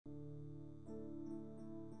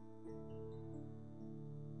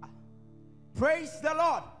Praise the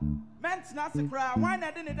Lord. Men's not to cry. Why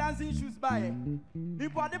not in the dancing shoes by?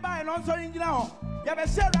 People are buying on so in now. You have a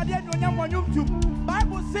share on YouTube.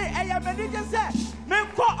 Bible say, I am a nigga say, men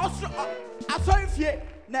for us. I saw if ye,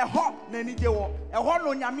 ne hot, ne need you, a hot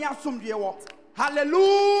on Yamia sum ye walk.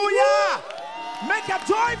 Hallelujah! Make a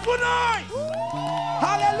joyful noise.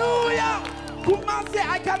 Hallelujah! Kumasi,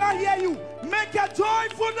 I cannot hear you. Make a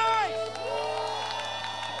joyful noise.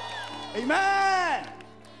 Amen.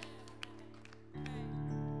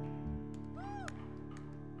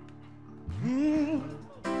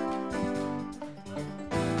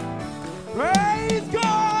 Praise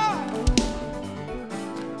God.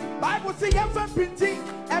 Bible says you printing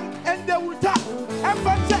and the water and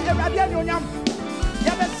say a radian yam. You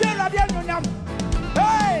have say radian yam.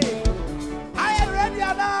 Hey, I am ready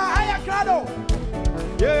now. I am crado.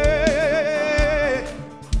 Yeah.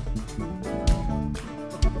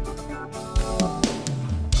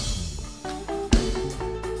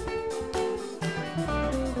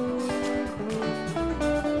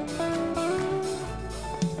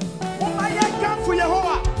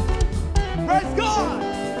 Praise God.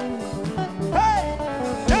 Hey,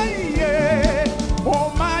 hey, yeah.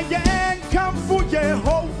 Oh, my yang come for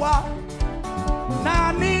Jehovah.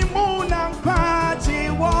 Nani Munam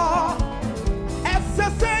Pajiwa.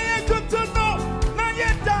 SSA good to know.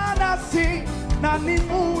 Nayadana see. Nani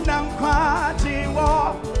Munam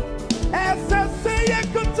Pajiwa. SSA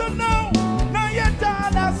good to know.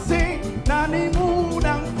 Nayadana see. Nani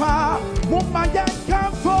Munam Pa. Mumayan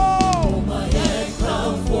come for.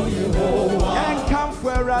 Come for you, and come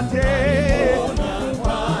for a day.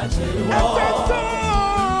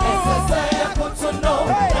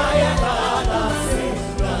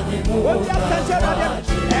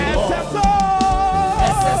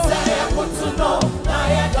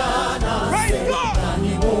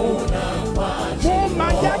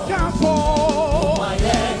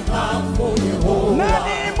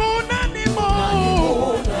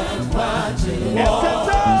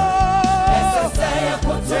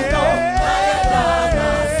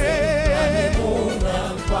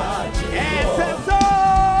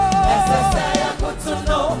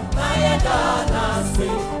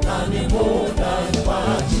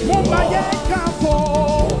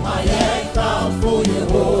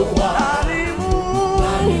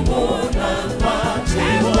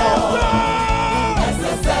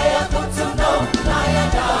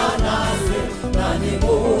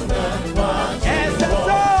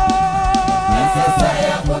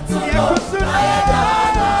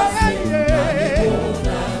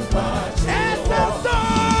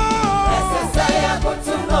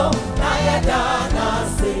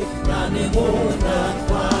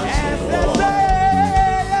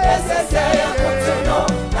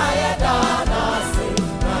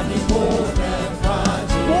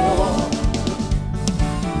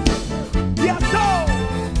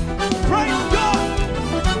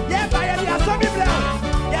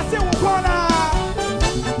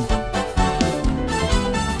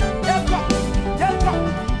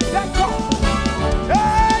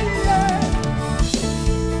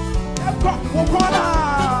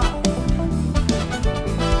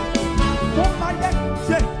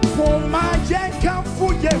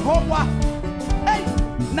 Jehovah, hey,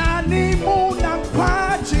 Nani Munam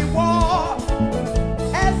Pajiwa.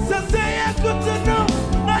 SSA good to know.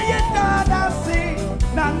 Nayadana see.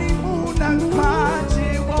 Nani Munam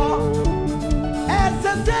Pajiwa.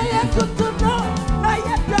 SSA good to know.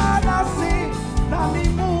 Nayadana see. Nani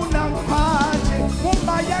Munam Paji.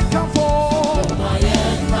 Mumaya come for. Mumaya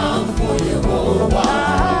come for Jehovah.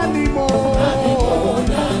 Nani Munam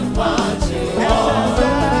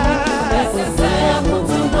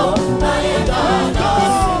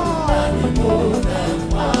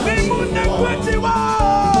Pajiwa.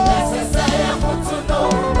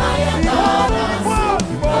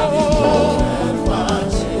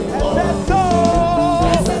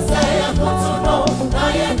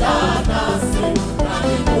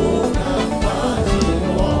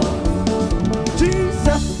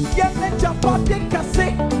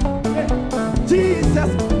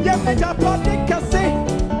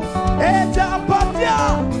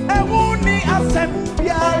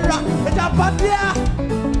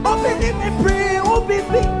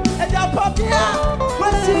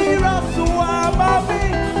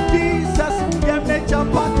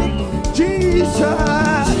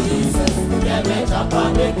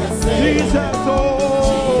 Jesus,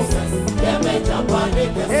 oh,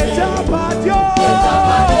 it's about you.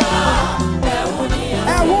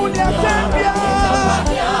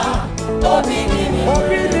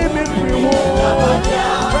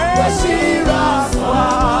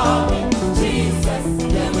 Jesus,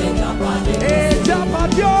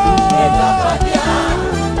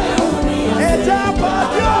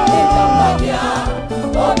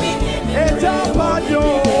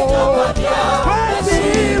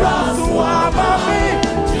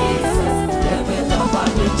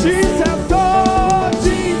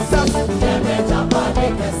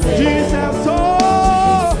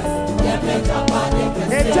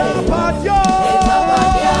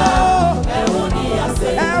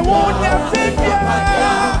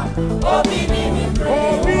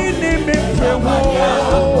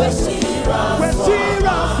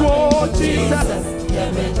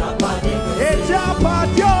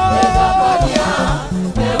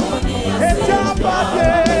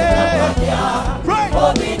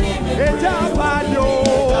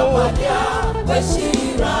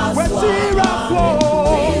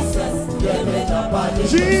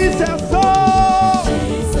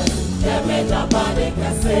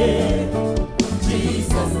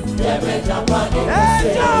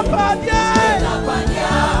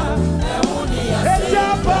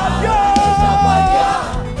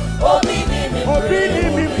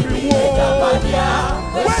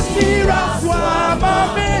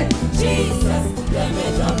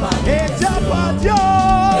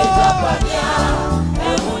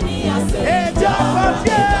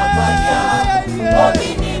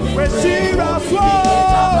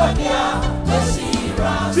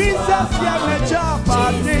 Jesus, yeah, me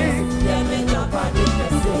chapati.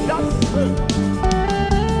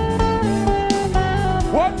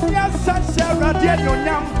 What ya such a radio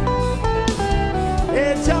nyam?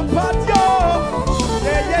 It's a patio.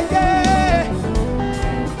 Yeah, yeah, yeah.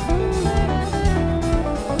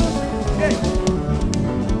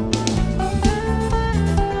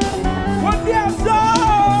 What ya saw?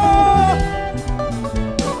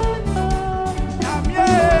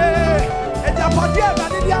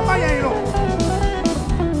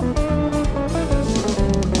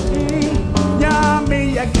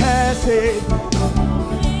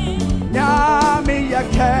 Nyami ya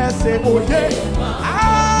kese oye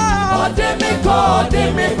ah odemiko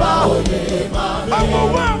odemiba oye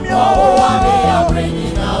mami owami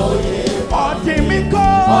abringina oye odemiko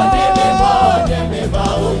odemiba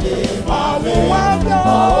oye owami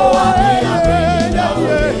abringina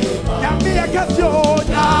oye nyami ya kese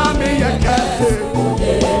nyami ya kese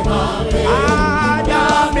oye ah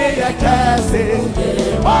nyami ya kese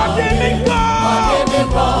odemiko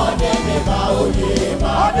odemiba oye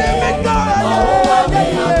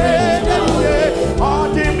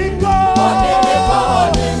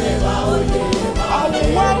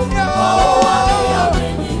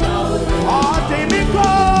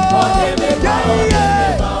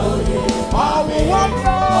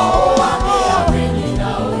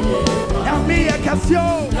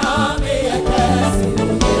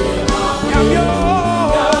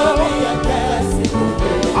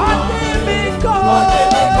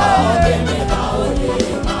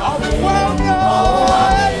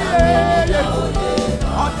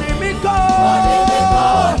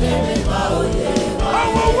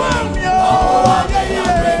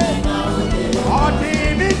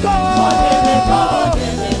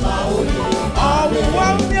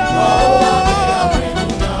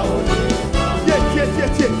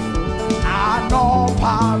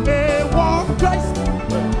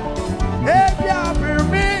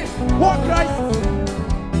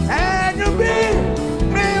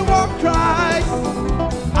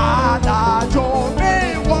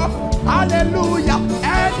Hallelujah,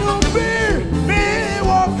 and you be me,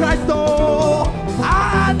 walk Christ, oh,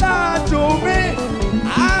 and to me,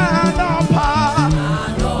 and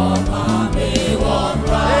me, walk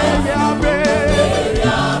Christ, me,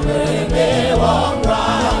 walk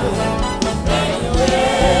Christ, me, walk Christ,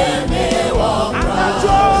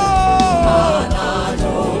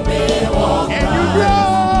 and you grow.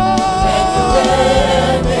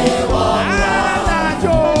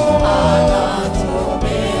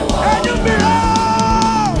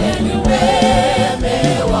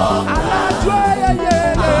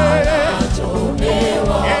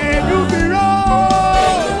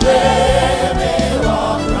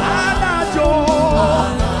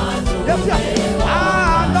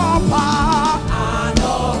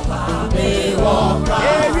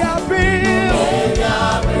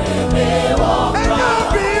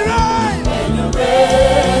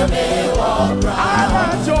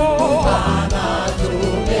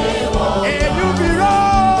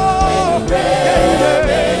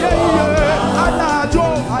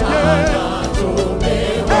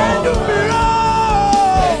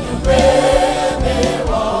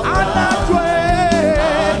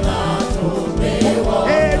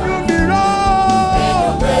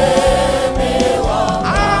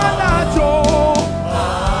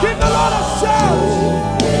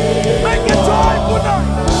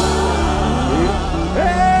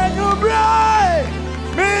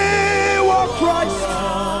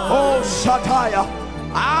 Shataya,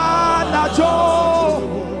 Anajo,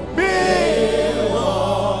 me,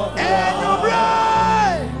 and you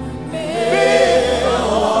bride, me,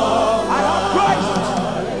 I have Christ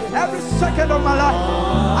every second of my life,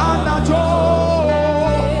 Anajo,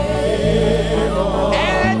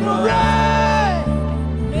 and you bride,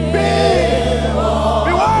 me,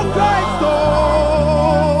 want Christ, oh,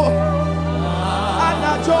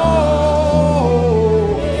 Anajo.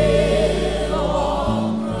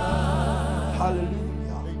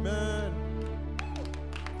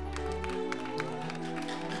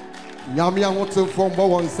 Yami want to form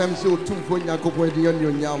one Sam show two for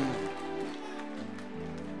Yakopodian.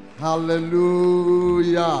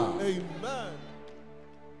 Hallelujah. Amen.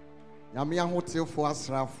 Yami hotel for us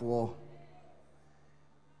for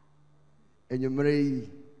and you marry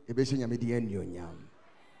a bishop Yamidian Yam.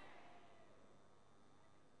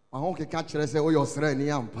 My uncle catch us say, oh, your serene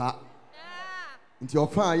yampa. Into your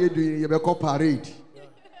fire, you do your parade.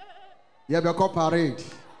 You have a parade.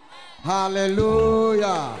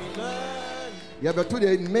 Hallelujah. Amen. Yeah, but to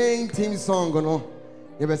the main team song, you know,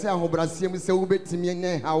 You be say ahobrasiem se wo betimi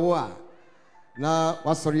ne hawo a na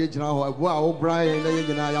wasori agina ho abo a wo Brian na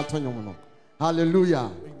yina ya tonyom no.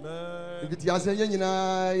 Hallelujah. Amen. If it ya say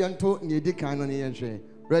yina yanto ne edi kan no ne yenhwe.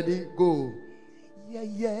 Ready, go.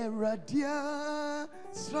 Yeah, radia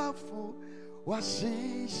strafo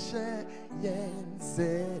washishe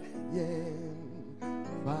yense yen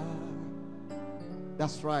ba.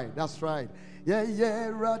 That's right, that's right. Yeah,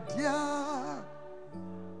 radia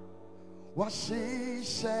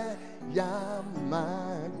washishe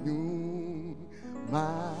yamanu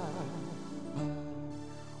ma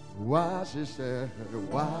washishe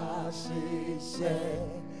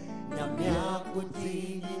Nyamia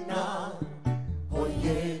kutina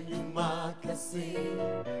oye nyumakasi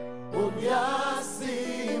Obiasi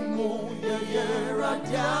muye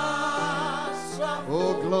radia.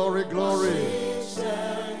 Oh, glory, glory.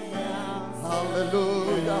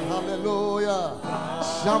 Hallelujah, hallelujah.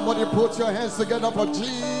 Somebody put your hands together for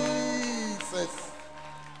Jesus.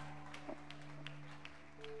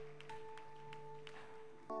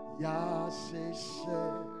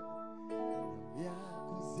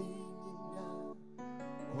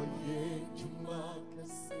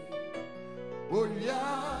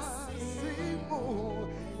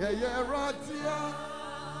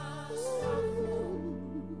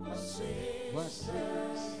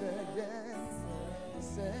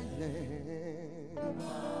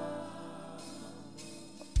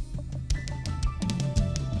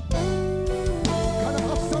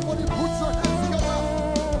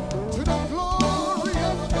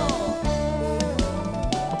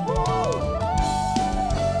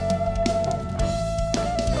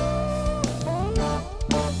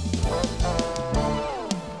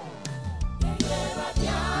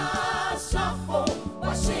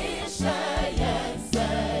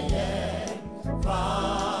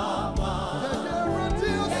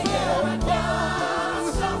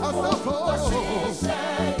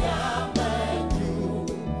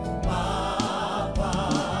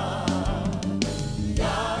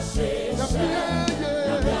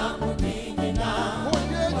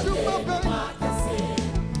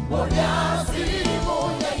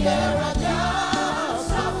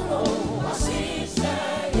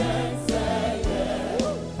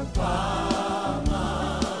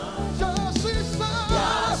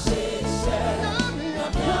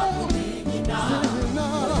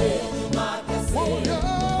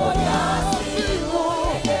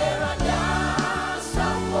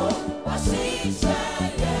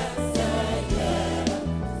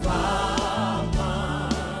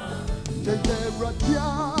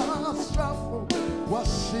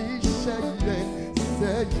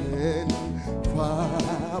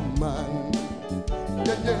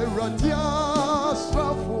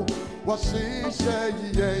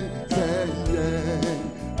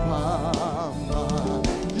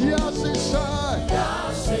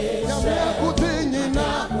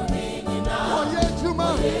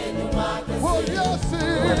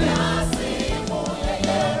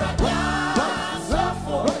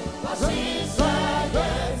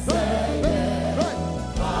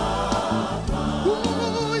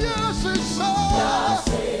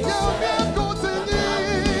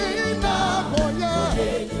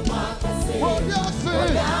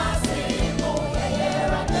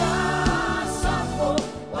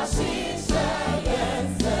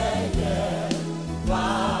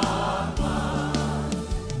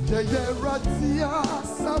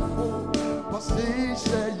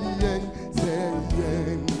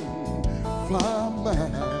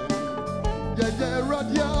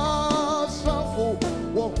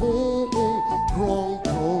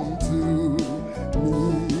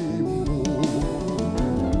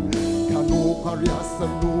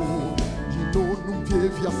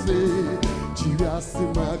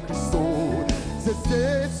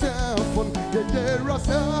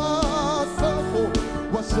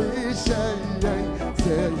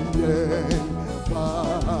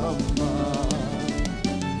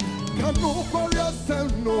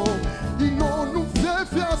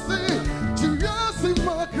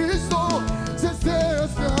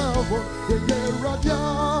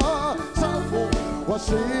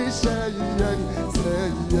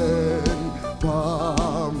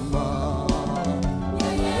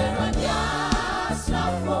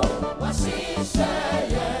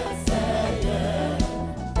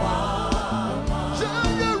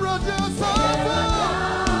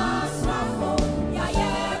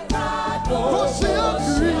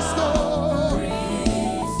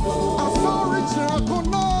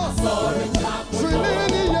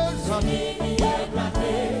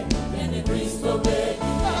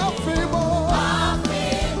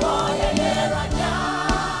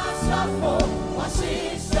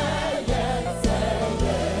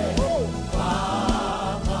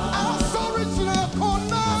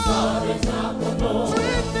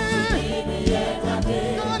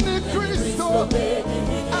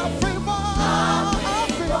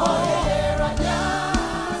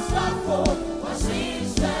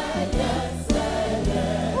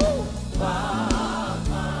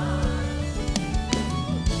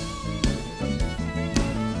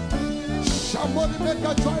 make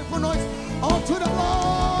a joyful noise unto the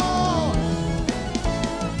Lord.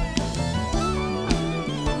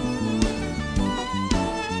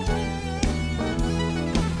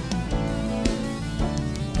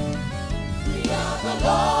 We are the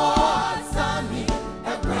Lord's army,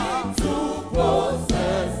 and bring to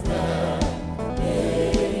possess the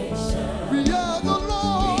nation. We are the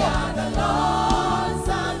Lord. We are the Lord's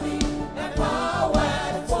army,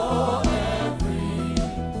 empowered for every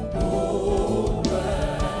over.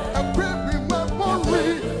 Equipped with weaponry.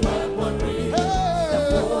 Weaponry, Hey. the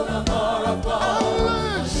full armor of God,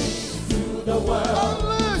 Unleash. to the world.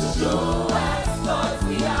 Unleash. To exploit,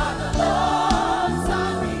 we are the Lord's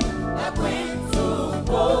army, equipped to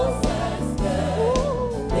possess the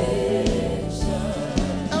nation.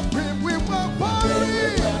 Equipped with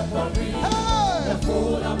weaponry. Weaponry, Hey. the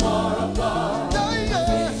full armor of God, Yeah,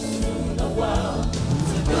 yeah. to the world.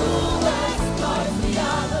 To do exploits, we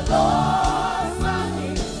are the Lord's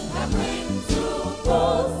army, equipped to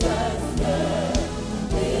possess the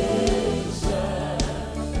nation.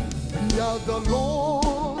 We are the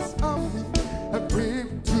Lord's army,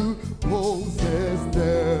 equipped to possess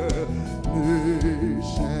the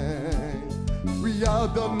nation. We are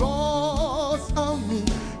the Lord's army,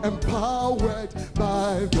 empowered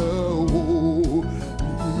by the Holy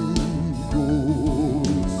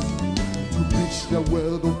Ghost, to preach the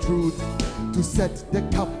word of truth, to set the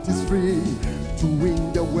captives free, to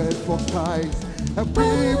win the world for Christ.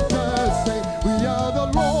 Equipped us, say, we are the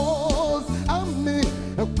Lord's army,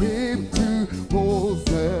 equipped to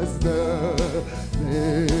possess the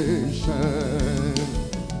nation,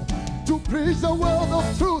 to preach the word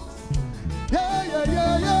of truth. Yeah, yeah,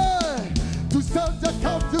 yeah, yeah. To set the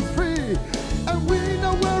captives free and win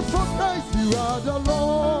the world for Christ. You are the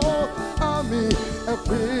Lord army,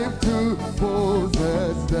 equipped to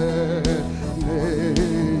possess the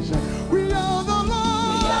nation. We are the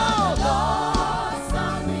Lord. We are the Lord's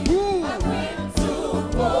army, Ooh. equipped to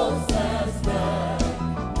possess the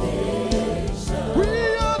nation. We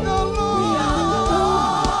are the Lord's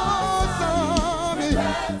army.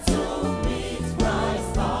 Ready to meet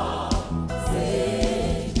Christ our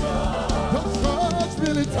Savior. The church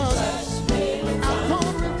militant,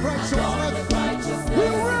 adorned with righteousness. We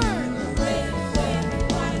reign.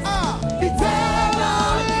 Ah,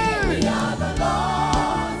 eternally. We are the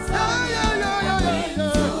Lord's Yeah, yeah, yeah, yeah, yeah,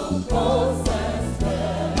 yeah. to possess the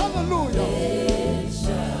Hallelujah.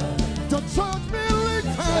 nation. The church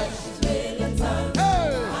militant. Militant, Hey.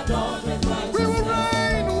 adorned with We will righteousness.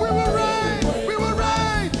 reign, we will reign, we will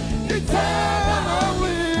reign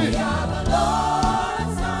eternally. We are the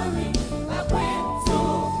Lord's army, equipped to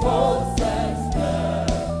possess the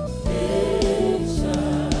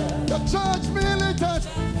nation. The church militant.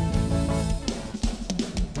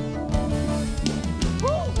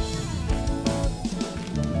 Woo.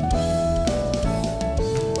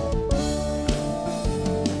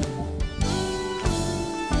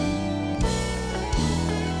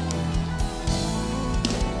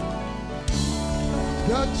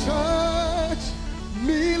 The church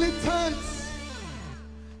militants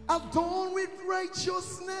adorned with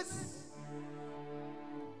righteousness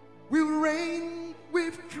will reign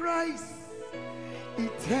with Christ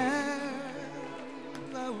eternally.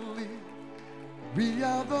 We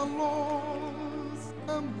are the Lord's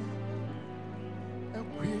army,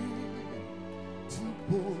 equipped to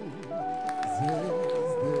possess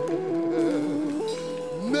the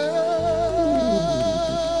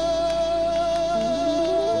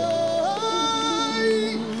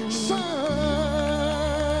nation.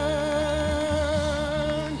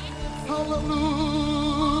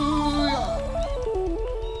 Hallelujah.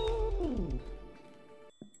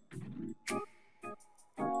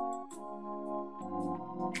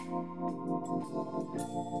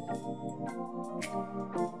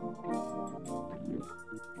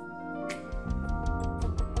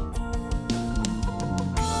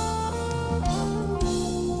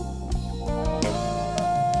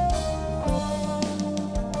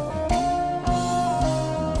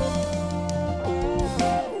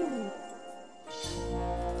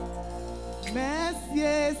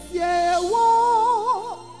 Monsieur,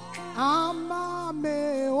 wo,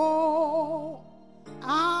 amame o,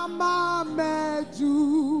 amame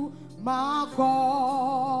ju makoso.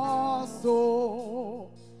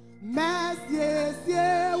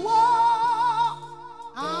 Monsieur, wo,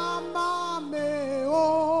 amame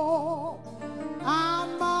o,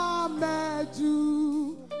 amame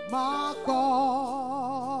ju makoso.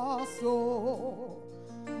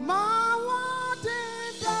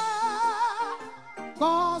 Mawadida.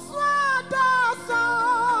 Conswadaso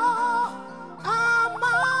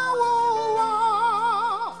amawo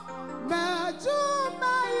meju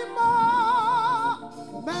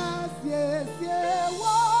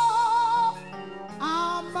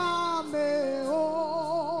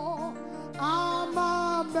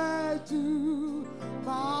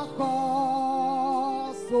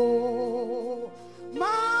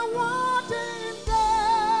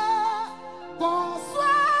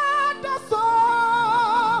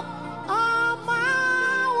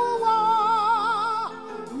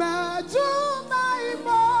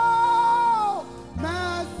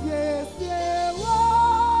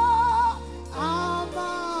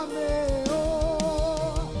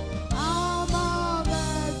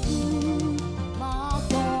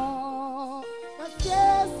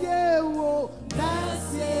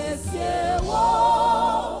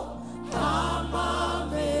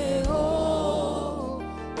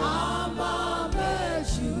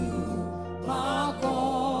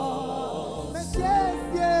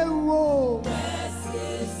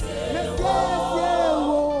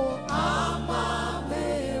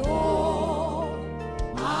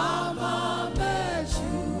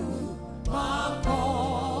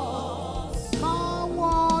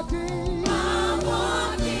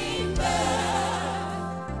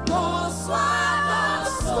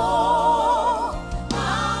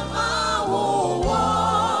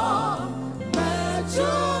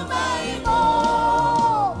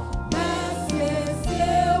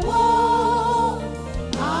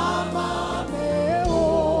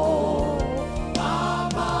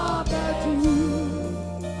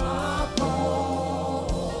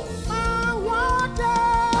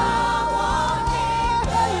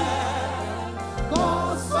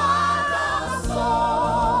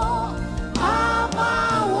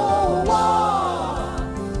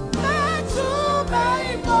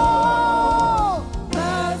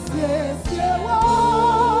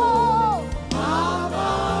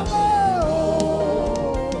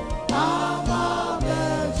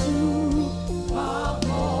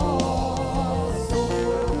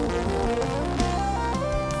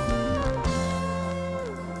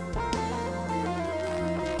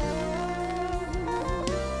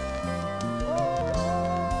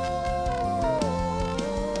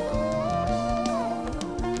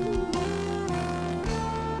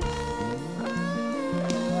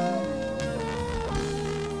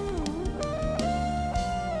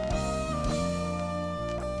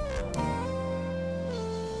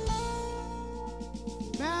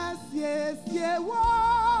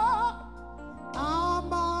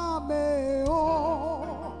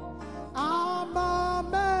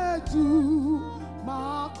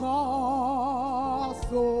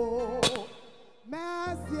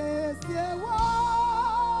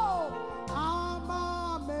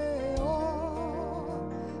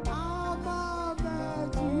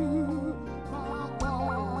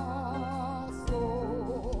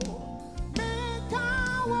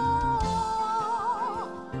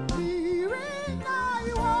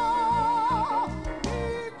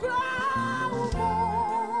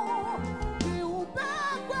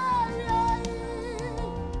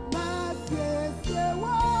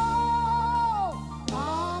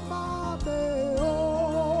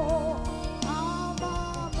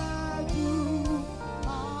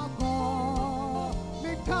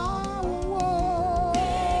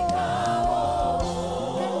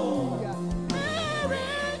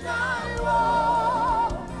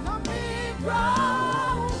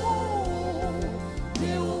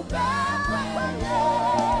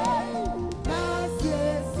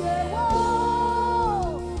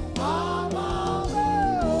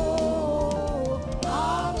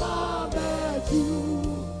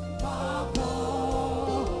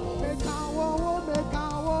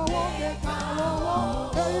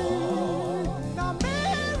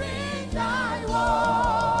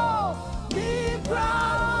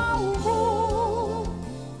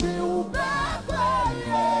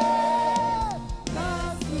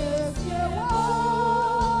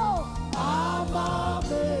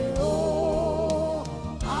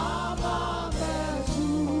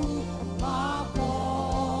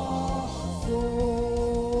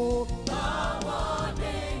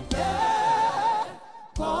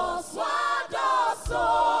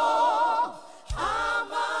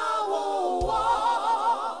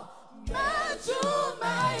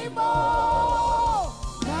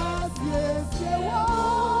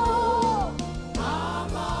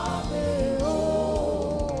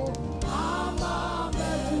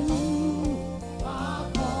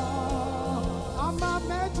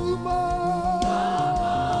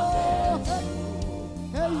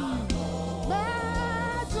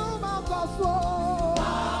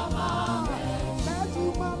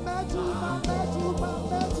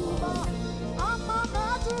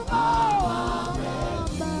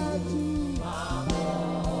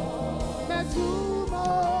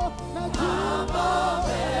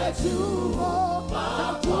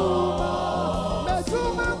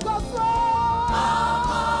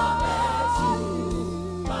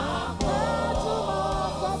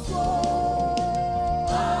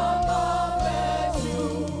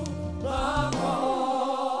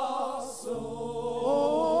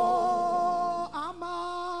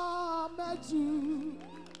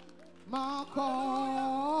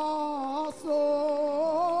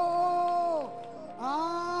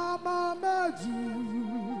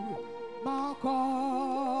Mako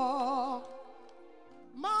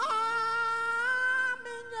Maminya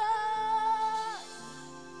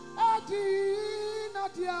Adi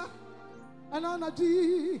Nadia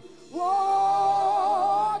Ananaji Wo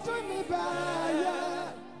to me baye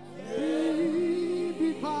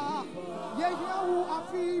Bipa Yehu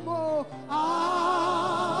Afimo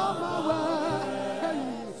Amawe Hey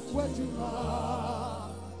Wajima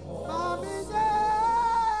Maminya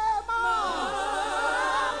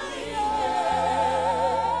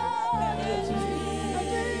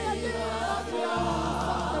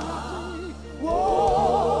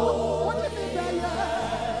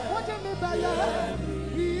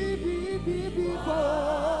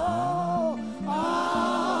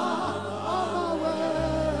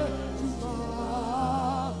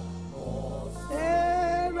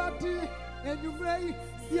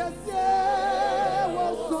Yes, yes,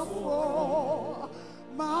 was so for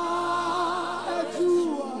my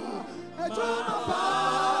Ejua,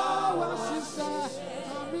 power, she said,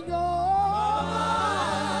 coming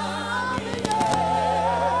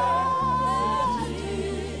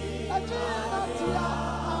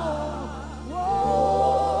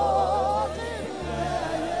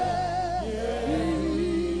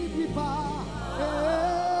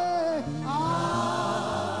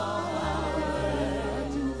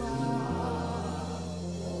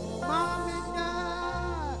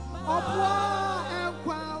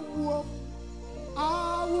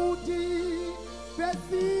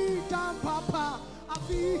Papa,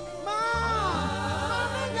 Afi,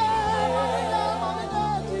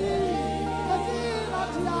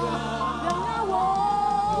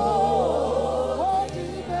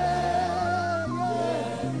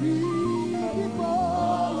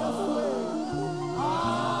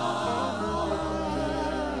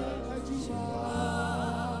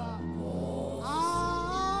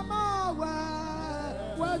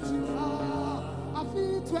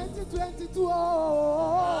 Afi 2022.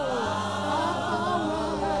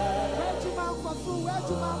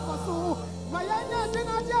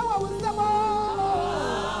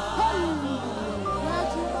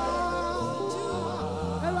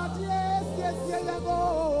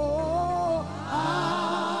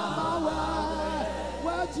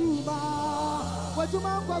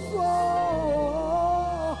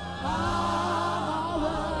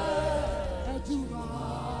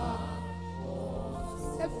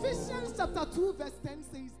 Ephesians chapter 2 verse 10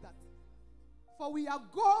 says that, for we are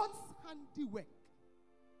God's handiwork,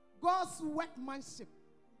 God's workmanship,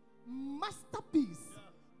 masterpiece,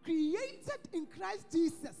 created in Christ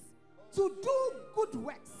Jesus to do good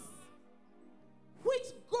works,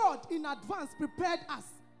 which God in advance prepared us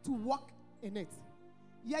to walk in it.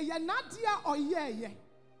 Ye nadia or ye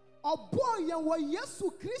or boy wa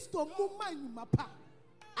Yesu Christo muma mapa.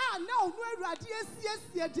 Ah now no radius yes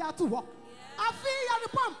dia to walk. Afi ya ni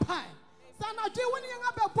pampai. Sana je woni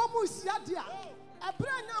nga be bomu hia dia.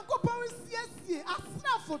 Ebra nyankopon siesie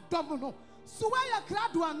asrafo dom no. Suwa ya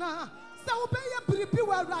krado ana. Se wo be ye biribi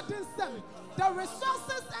wa Awurade nsem. The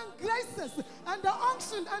resources and graces and the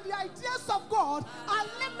unction and the ideas of God are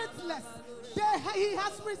limitless. He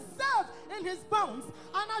has reserved in his bounds.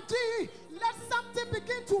 And let something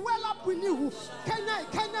begin to well up with you. Can I?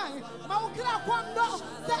 Maukira kwando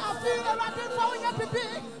se afi erade fa onya pipi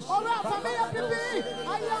ora fa me ya pipi.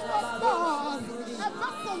 I am God. A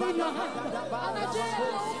vessel in your hand.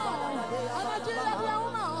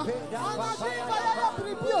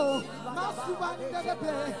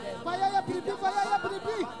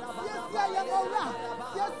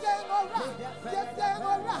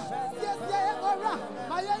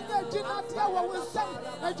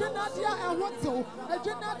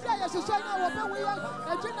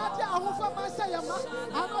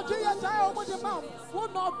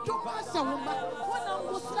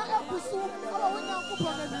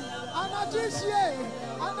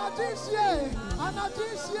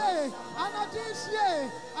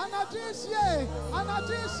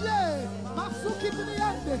 Masuki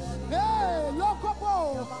Briande, eh,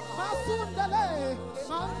 Locopo, Masundale,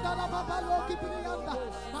 Mandala Baba Loki Brianda,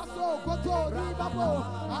 Maso Koto, Ribabo,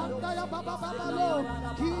 Andaya Baba Babalo,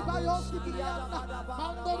 Kibayoski Brianda,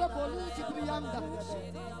 Mandora Boliki Brianda.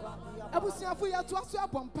 Abusiafuya to us,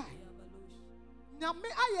 Bompai. Now, me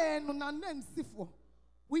I no name Sifo.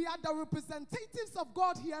 We are the representatives of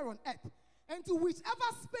God here on earth. And to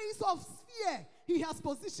whichever space of sphere he has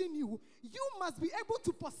positioned you, you must be able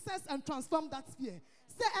to possess and transform that sphere.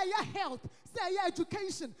 Say your health, say your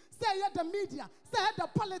education, say the media, say the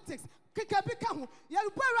politics. Kikabikahu, ya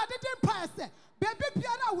ubera didn't pass. Baby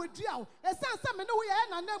Piara with you. A sense of no way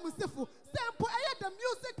and name Musifu. Sample the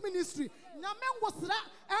music ministry. Namen was that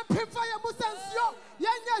and Pimfire Musensio.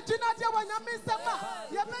 Yanya Ginadia Yamisama,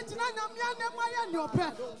 Yamina Yamiana Maya Nyope,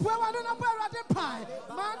 Puana Parade Pie,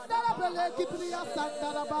 Mandara Bele Kibria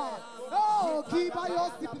Sandaraba. Oh, Kibayo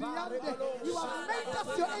Sibriande, you have made us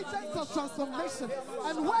your agents of transformation,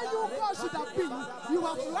 and where you God should have been, you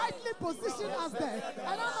have rightly positioned us there.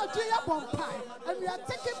 And I'm a Jaya Bompai, and we are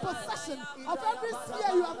taking possession of every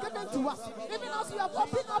sphere you have given to us, even as we have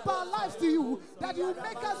opened up our lives to you, that you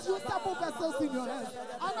make us usable vessels in your hands.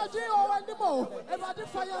 And a Jaya Owanimo, and I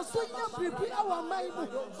fire Suya Bribi, our mind,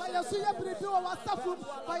 fire Suya Bribi, our Safum,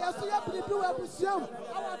 fire Suya Bribi, our Museum,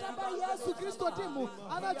 our Dabaya Christo Dimu,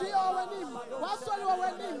 and a Jaya Owanim, what's all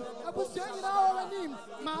our name, a Museum in our name,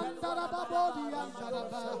 Mandaraba body and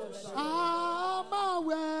Daraba.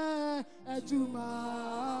 Amawe,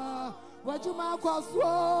 Ejuma, Wajuma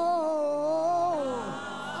Kwaswo,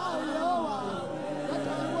 Ayowa,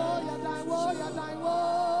 Yadaiwo,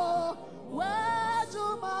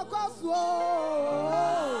 Wajuma Kwaswo,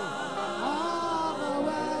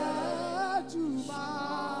 Amawe,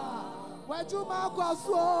 Wajuma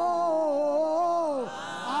Kwaswo,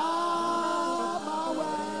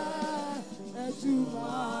 Amawe,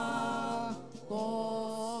 Ejuma.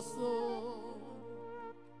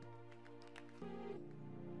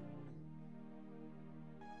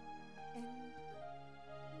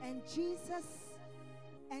 And Jesus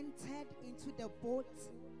entered into the boat,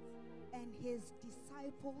 and his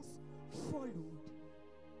disciples followed.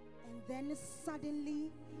 And then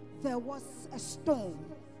suddenly there was a storm.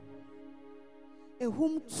 A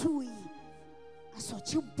whom tui, a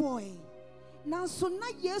such a boy. Now so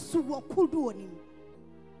na Yesu wakudu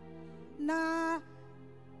na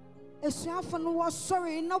esuafo no was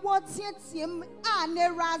sorry na wotietie ne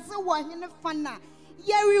raze wo hene fana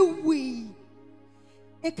yeri wi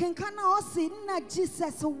ekenkana o se na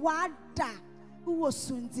Jesus wada wo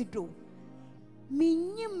sundido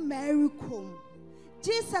minyi merikom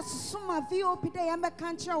Jesus suma VOP de yamba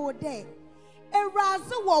kantra wo de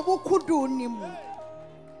eraze wo wokudu nim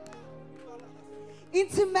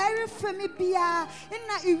inti Mary femi bia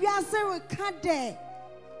na iwiase reka de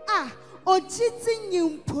Ojiti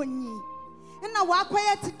nyumponi. Na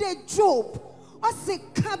wakwaya today Job. Ose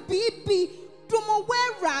kabibi dumo we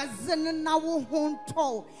razen na wo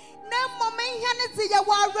honto. Na mome hene ya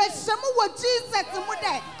wa reshemu wo Jesus mu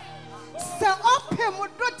de. Se ope mu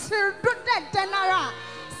do do de denara.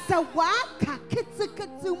 Se wa ka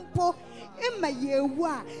kitikiti mpo ima yewu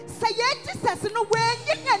a. Se ye Jesus no we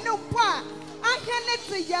nyina no mpo a. Ahene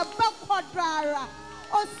ti ya bakwadara.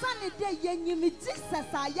 O sunny day, yenny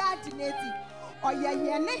Jesus, I yardineti, or ye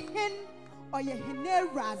hen, or ye hene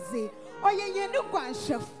razi, or ye no one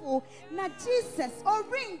shafo, na Jesus, or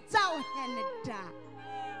ring down heneda.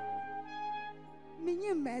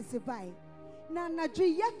 Minu mercy na ju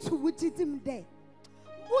yet to which it him day.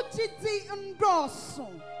 Would it be endorso?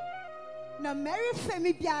 Na Mary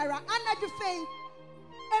Femi Biara, Anna de Fay,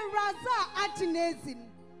 and Raza Antinezin,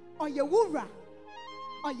 or ye wura,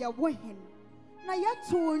 or ye wohen. Na ya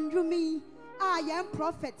told me, I am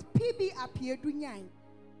prophet PB appeared dunyai.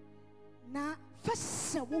 Na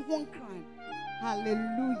first won't cry.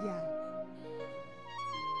 Hallelujah.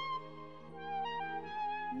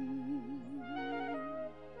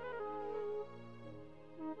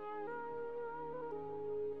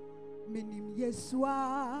 Menim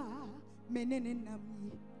Yesua,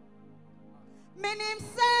 menenami. Menim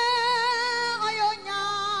se oyonya,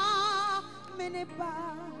 meneba.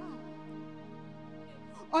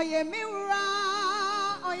 Oye miura,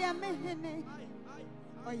 oye mehene,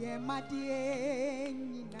 oye madie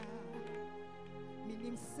nina.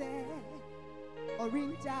 Minim se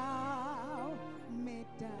orinja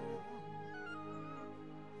meda.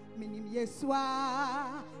 Minim Yesua,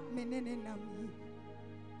 menene nami.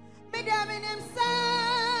 Meda minim se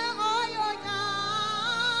oyonya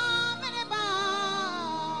meneba.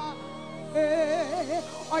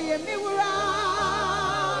 Oye miura,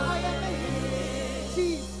 oye mehene.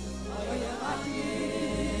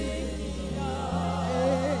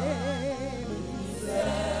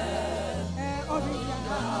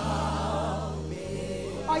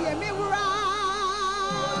 Oye mi wura,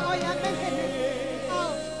 oye mi hene,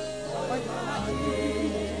 oye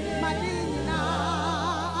madina,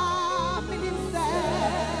 minimse,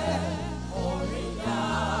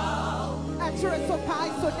 achure so pai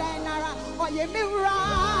so denara, oye mi wura,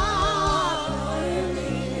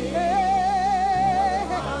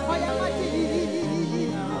 oye madina,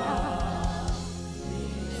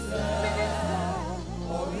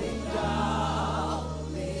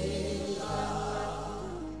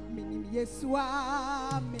 Yesua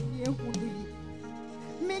meni ehuni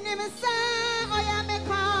mini misa oya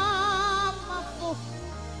meka mafo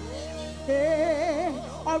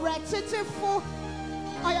Chichifu,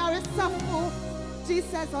 Oyarisafo,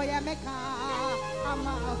 Jesus, Oyameka,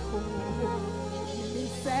 Amafu,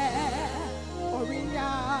 Mise, Orinya,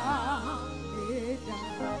 Eda,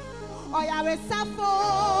 Oyarisafo,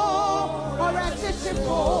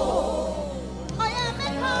 Chichifu,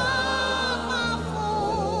 Oyameka, Amafu,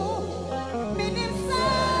 Minimse,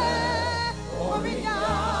 Orinya,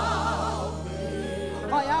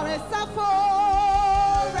 Oyarisafo,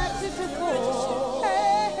 Chichifu.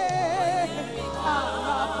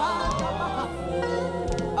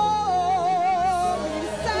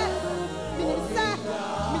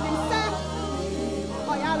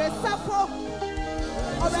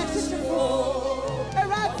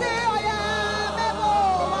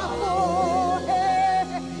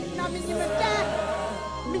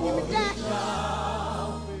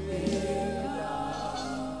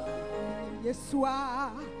 Yesua,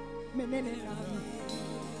 menena,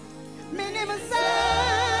 menimasa,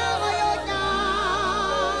 oyonya,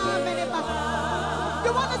 menima.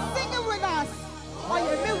 You want to sing it with us?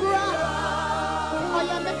 Oye miura,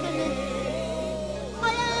 oye mekini,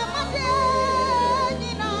 oye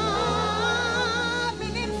madenina,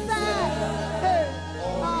 menimsa,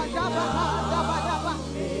 daba, daba, daba.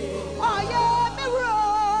 Oye miura,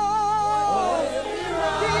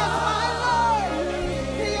 he is my Lord,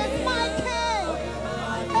 he is my King.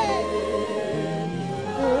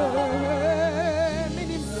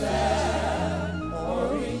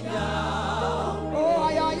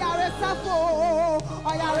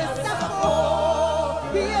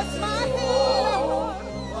 He is my healer,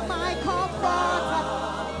 my comforter.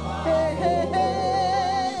 Hey, hey,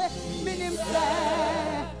 hey. Minim se,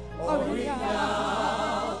 Oriya.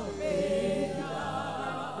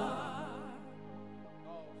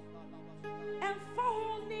 And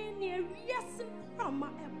founding near yes,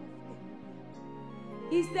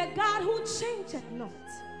 is the God who changeth not.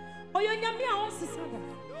 Oyonyame a osisada.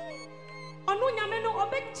 Ono nyame no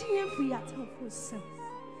obetien fi atamfo.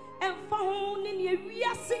 And founding near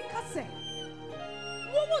yes kase.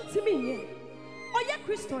 Wo wontimi nye. Oye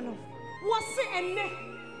Kristo no. Wo se enne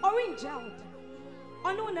orange out.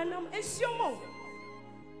 Ono nanam esiomo.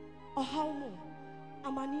 Ohawmo.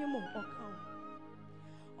 Amaniemo okaw.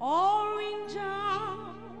 Orange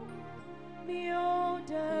out. Me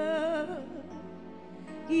order.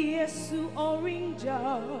 Yesu orange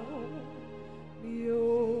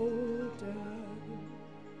mioda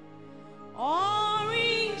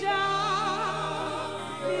orange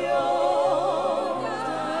mioda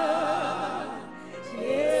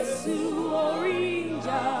Yesu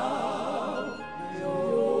orange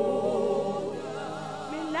mioda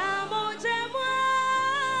minamo jemwa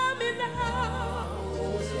minamo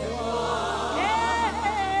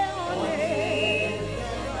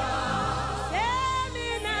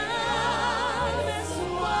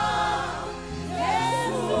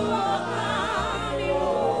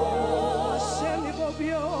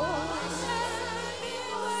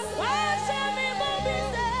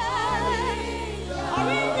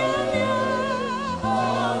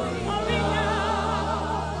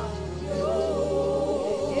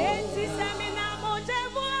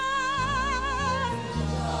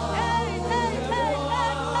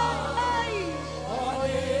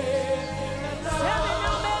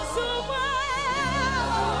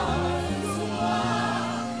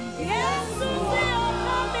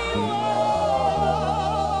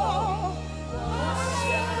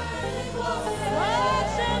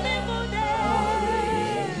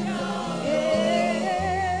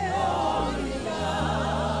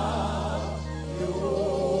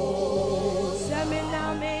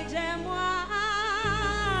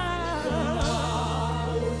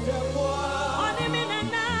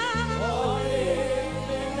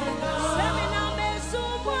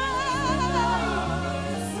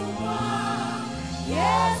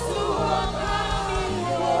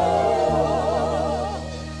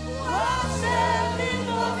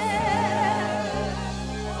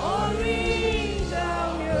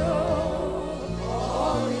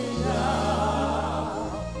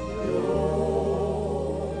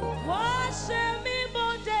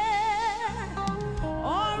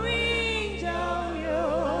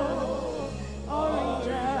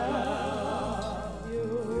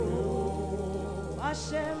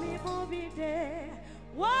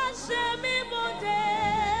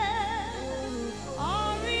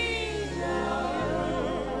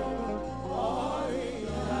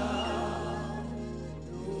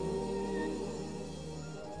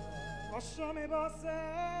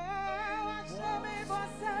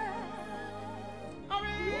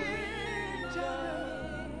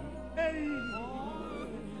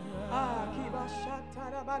Kiba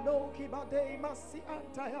shatarabalo, kiba de masi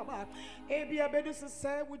antayaba. Ebia bedus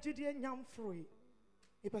say, would you dear yam free?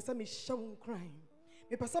 If I say me shown crime,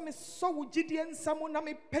 if I say me so Gideon, someone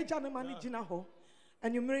me pejana manijinaho,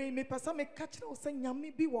 and you marry me, passa me catch no say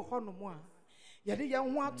yammy be wa honomoa. Yadi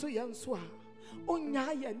yan want to yan swa, on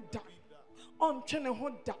yayan da, on chene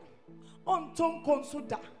honda, on ton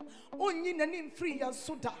consuda. Only an free and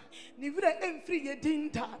soda, Nivra and free a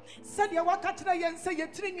dinta. Said ya wakatra and say a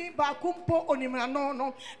trini bakumpo on him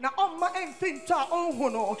no. Now on my infinta on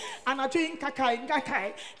hono, and I drink kai,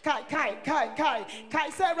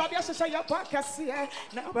 say Rabia Shaya Pakasia,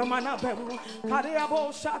 now Bamana Bebu,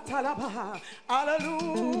 Kariabo Shatalaba,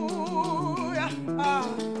 Hallelujah.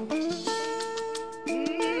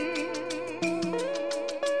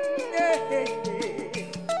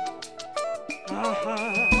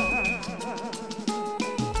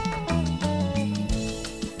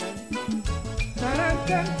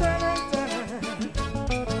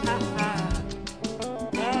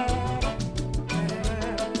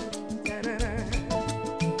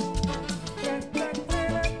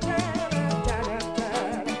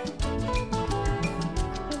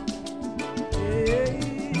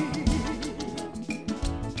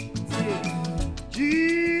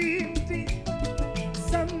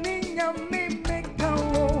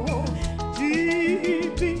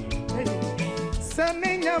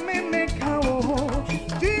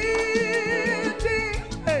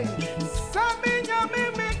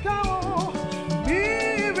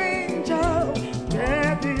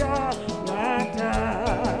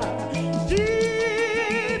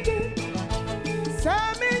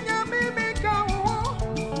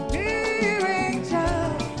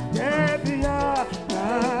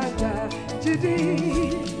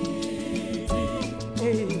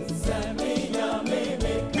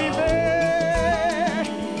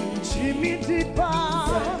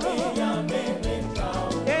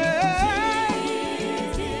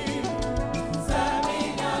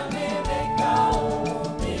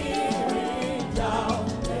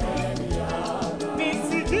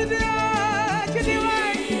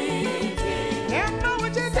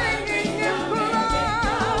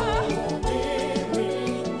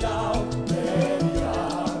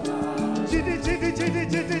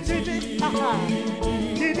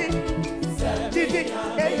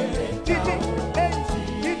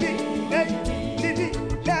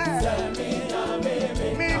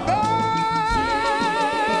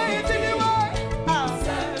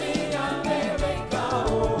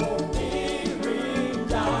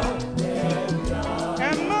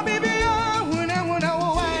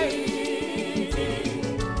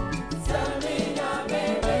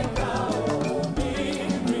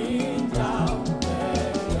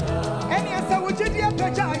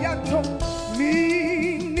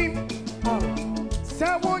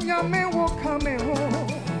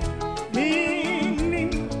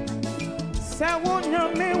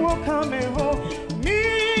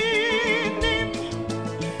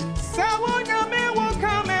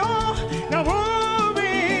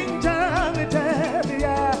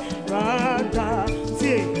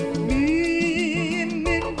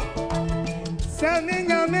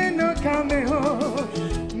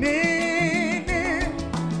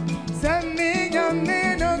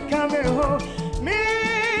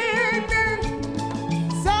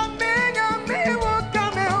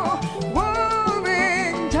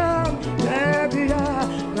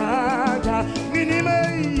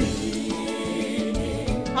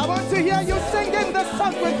 I want to hear you singing the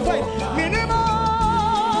song with faith.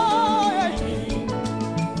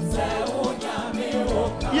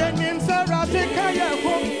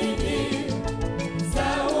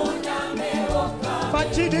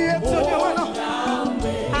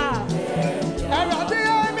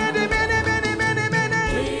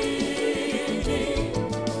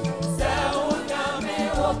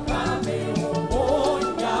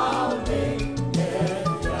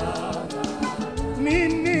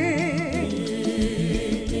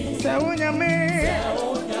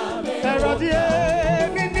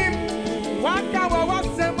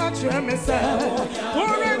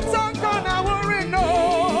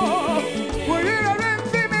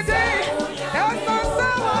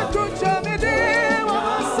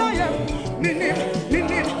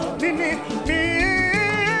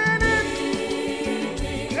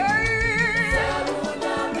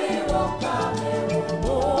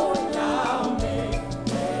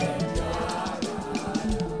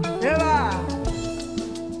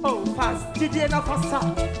 Did you know for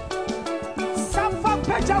some? Some for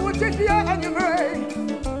better with the dear and you may.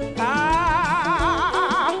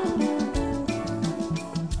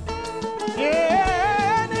 Yeah.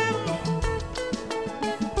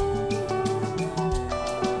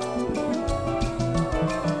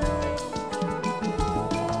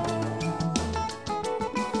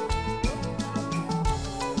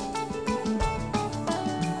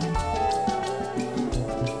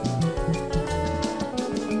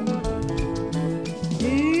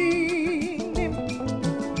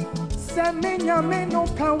 Seminya meno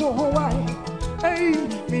kawo Hawaii. Hey,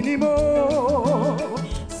 minimo.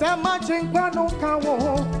 Semachinkwa no kawo.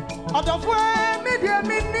 Odofwe media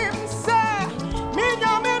minim se.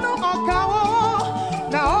 Minya meno kawo.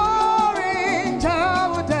 Na orange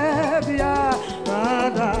out devia.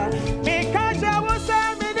 Mikaja was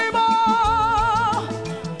a minimo.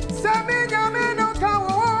 Seminya meno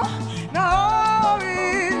kawo. Na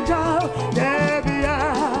orange out devia.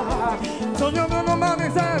 So you know, mommy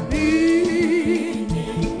said,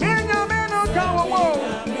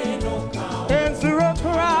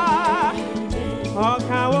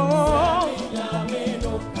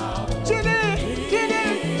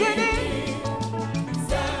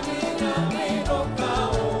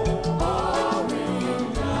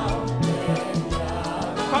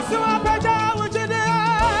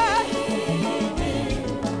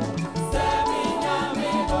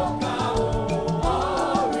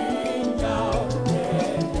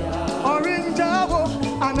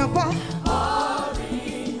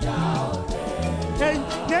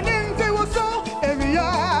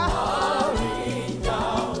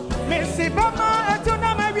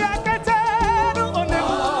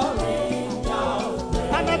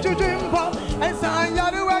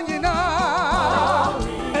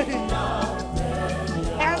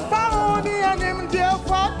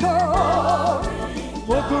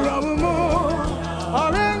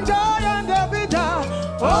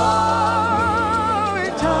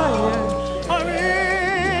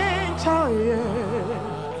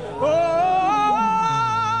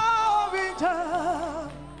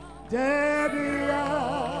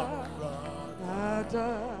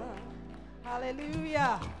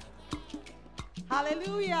 Hallelujah.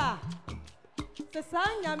 Hallelujah.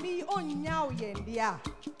 Sesanya mi onyaw yendia.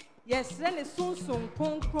 Yes, rene sunsun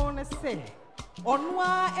konkron se.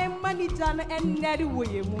 Onwa emanija na eneri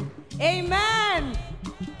woyemu. Amen.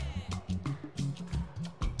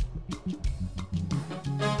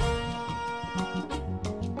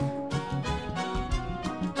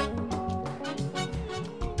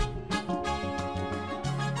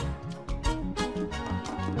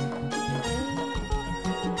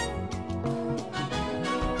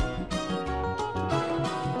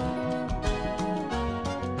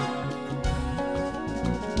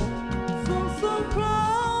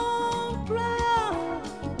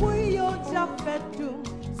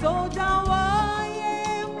 So down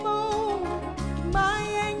why mo my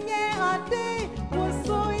ate was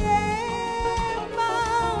so yeah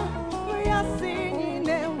we are singing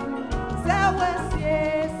them so was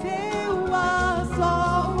so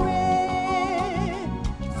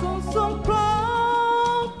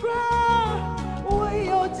we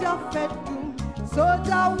are just so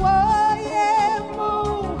down why mo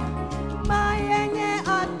my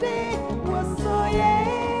ate was so yeah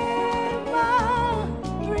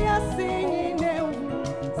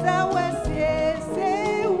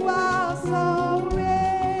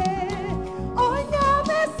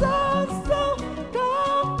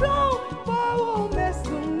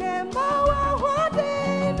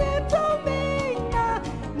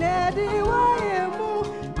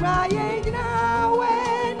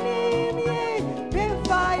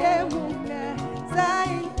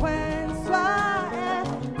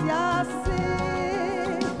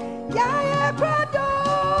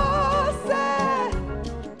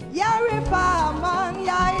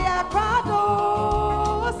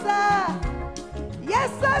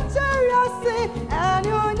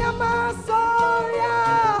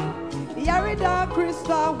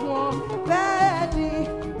Krista won Betty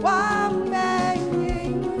one man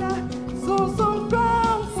so from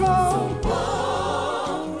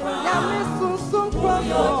Yami so so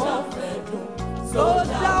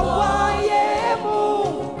that why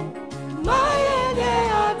my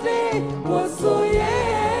ate was so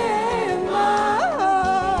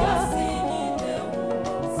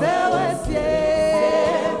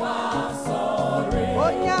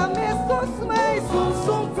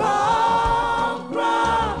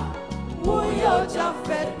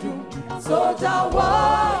so jawa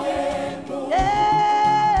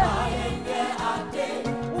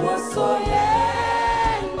was so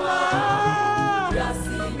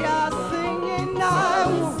singing now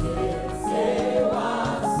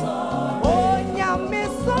oh nyame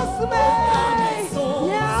so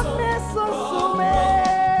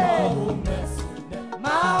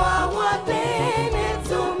ma wa dine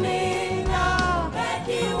to me now make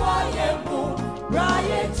you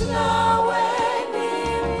right now.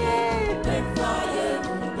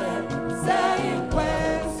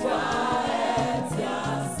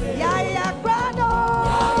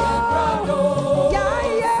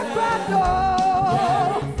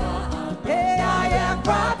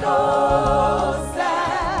 Oh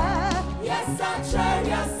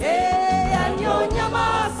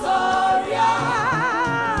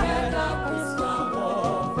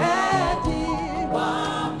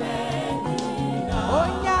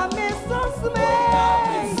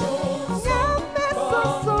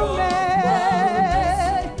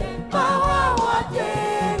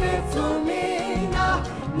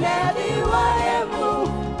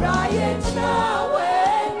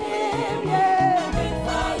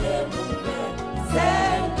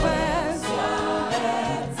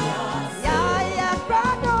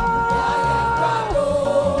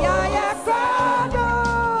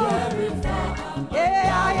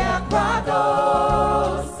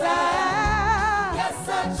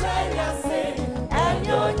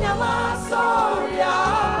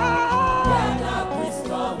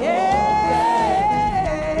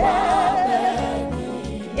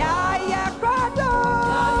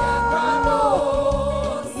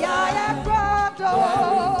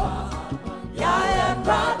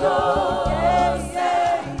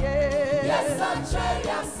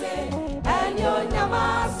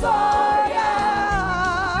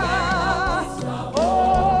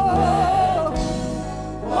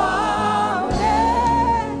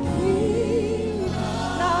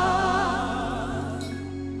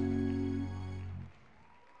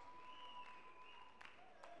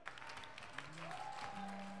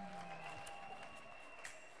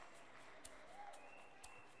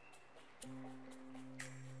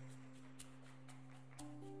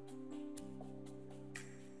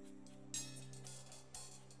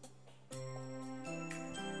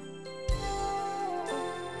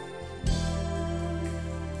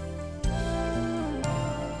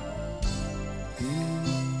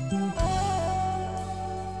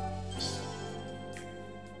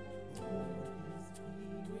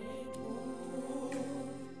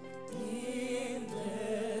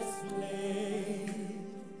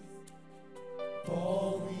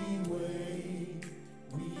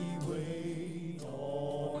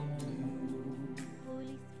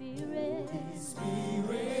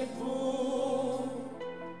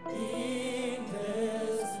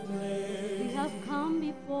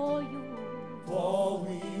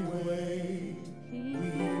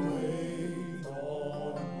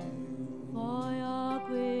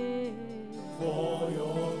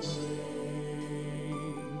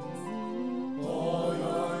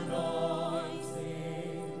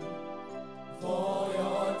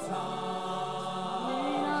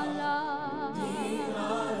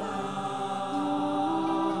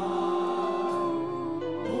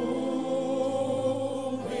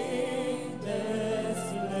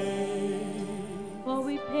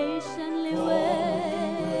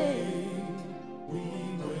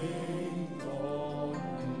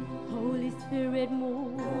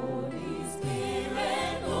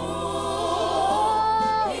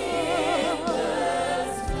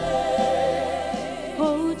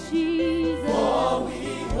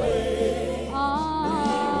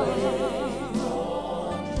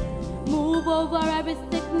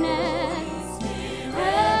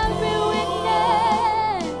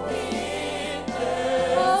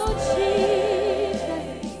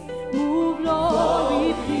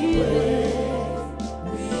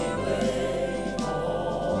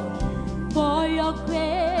your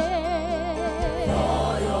grace.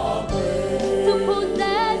 For your grace. To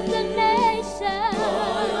possess the nation.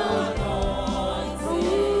 For your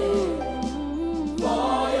anointing.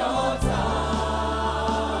 For your time.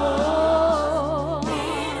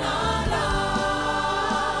 In our lives.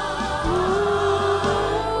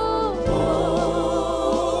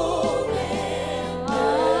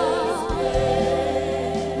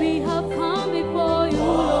 We have come before you,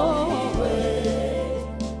 Lord.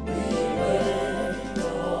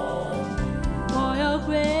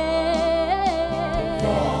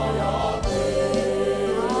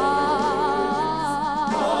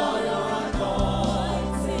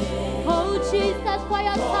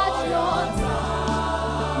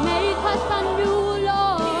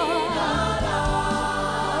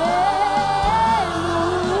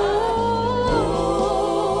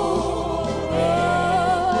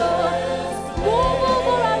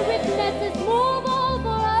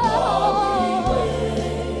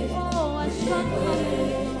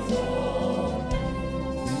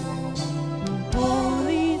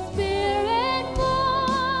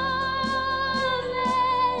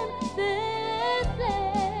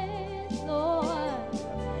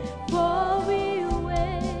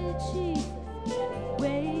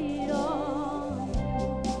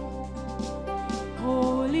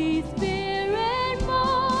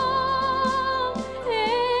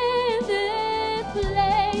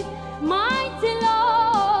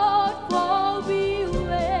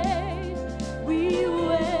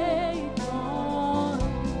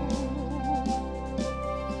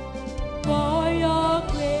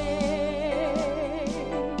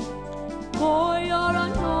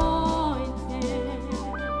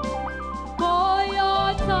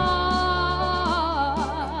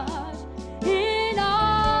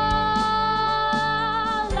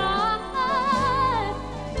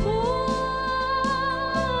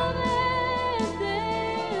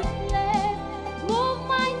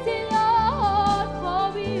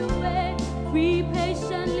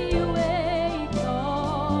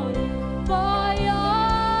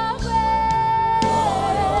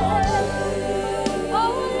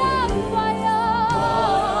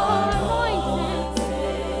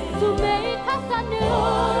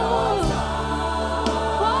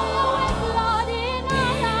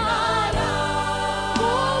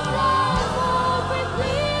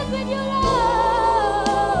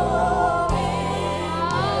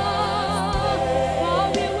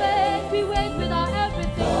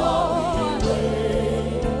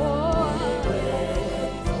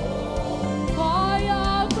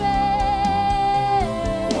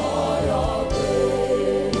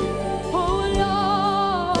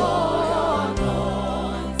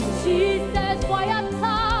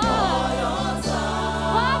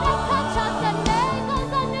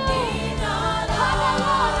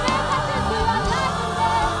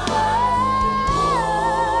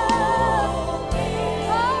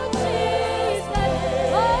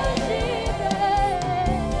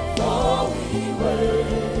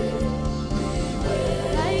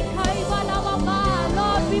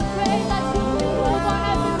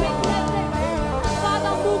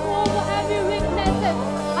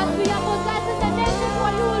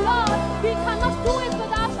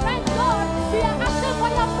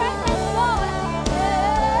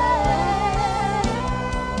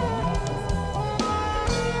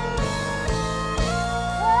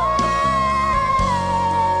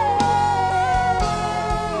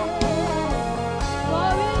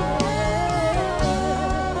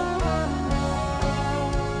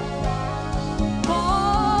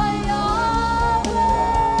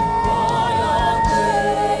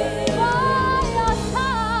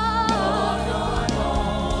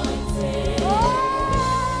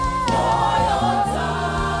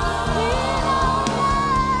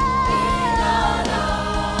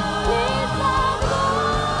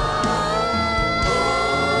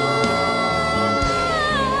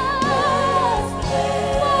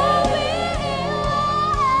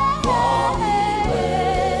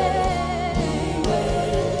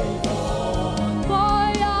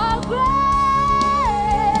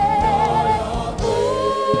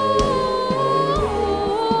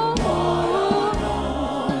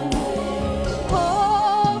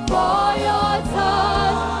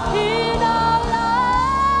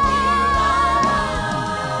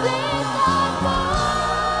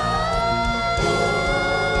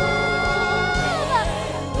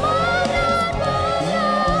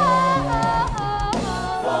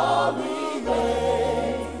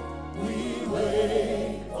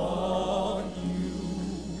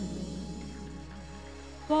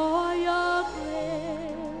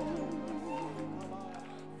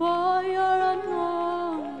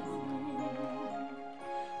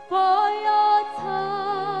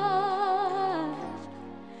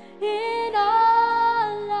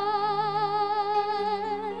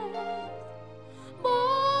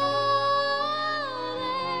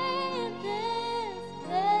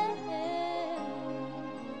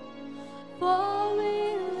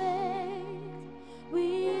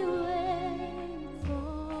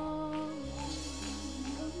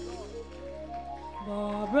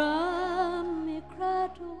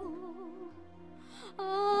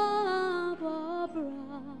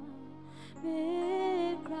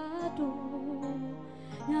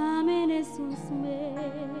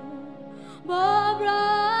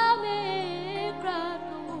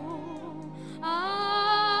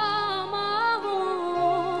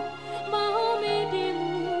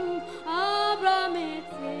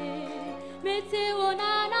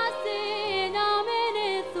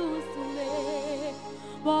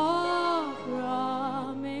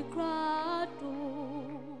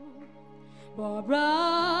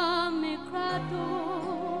 Barbara Mikrado,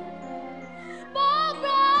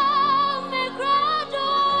 Barbara Mikrado,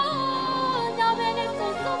 Namene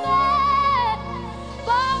Susume,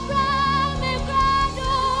 Barbara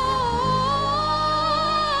Mikrado,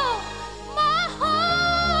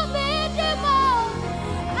 Mahabidimo,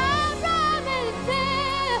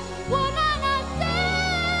 Abramese, Wananase,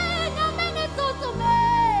 Namene Susume,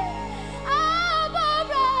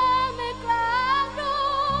 Barbara Mikrado.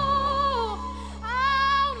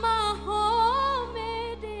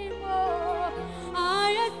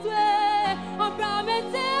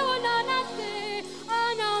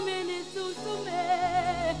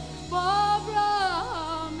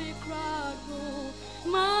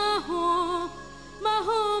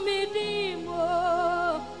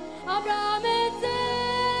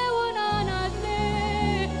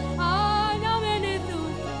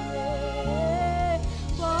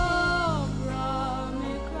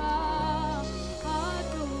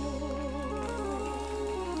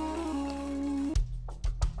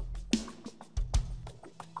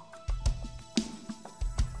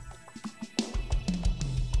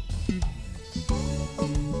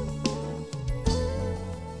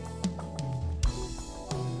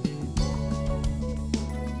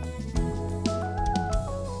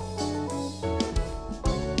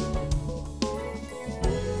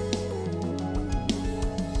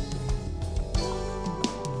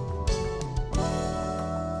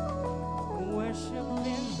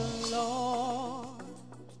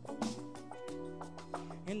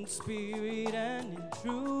 In spirit and in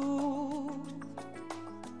truth,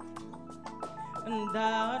 and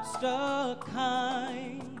that's the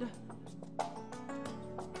kind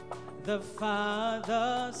the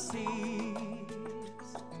Father sees.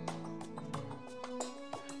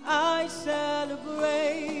 I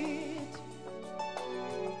celebrate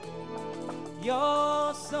your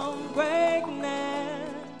awesome greatness,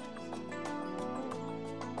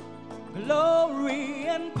 glory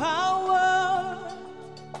and power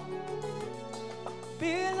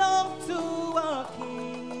belong to our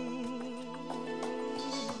King.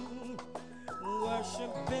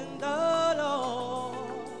 Worshiping the Lord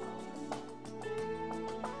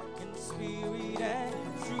in spirit and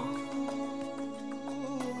in truth.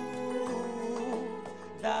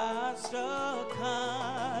 That's the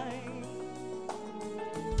kind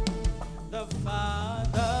the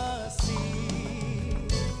Father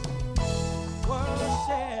sees.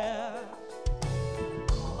 Worship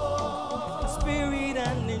spirit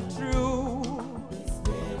and in truth.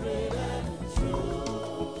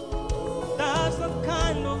 That's the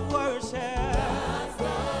kind of worship.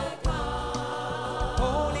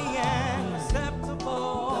 Holy and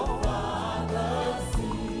acceptable.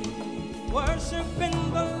 Worshiping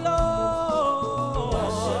the Lord.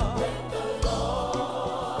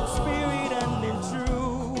 Spirit and in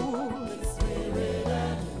truth.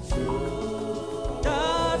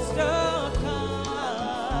 That's the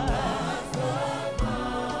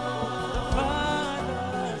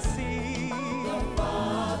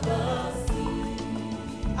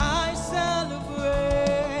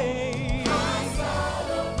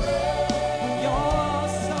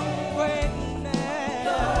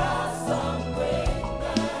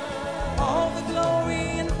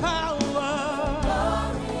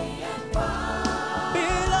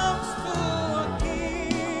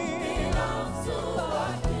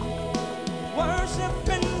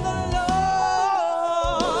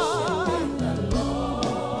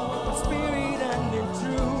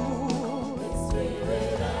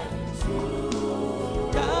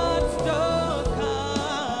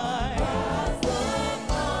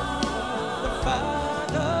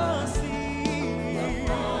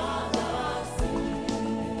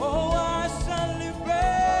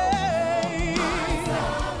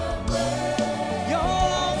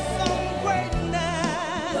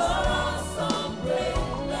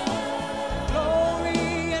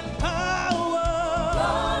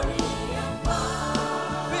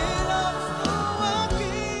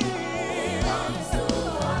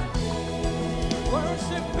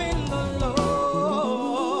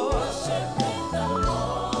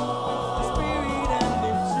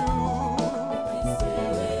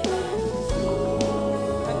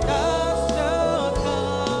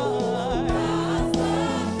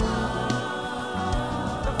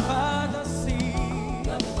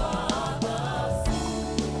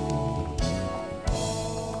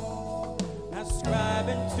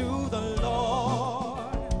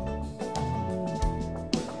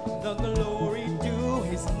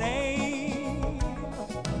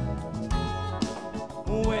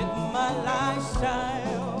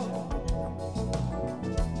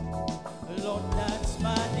Lord, that's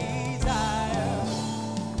my desire.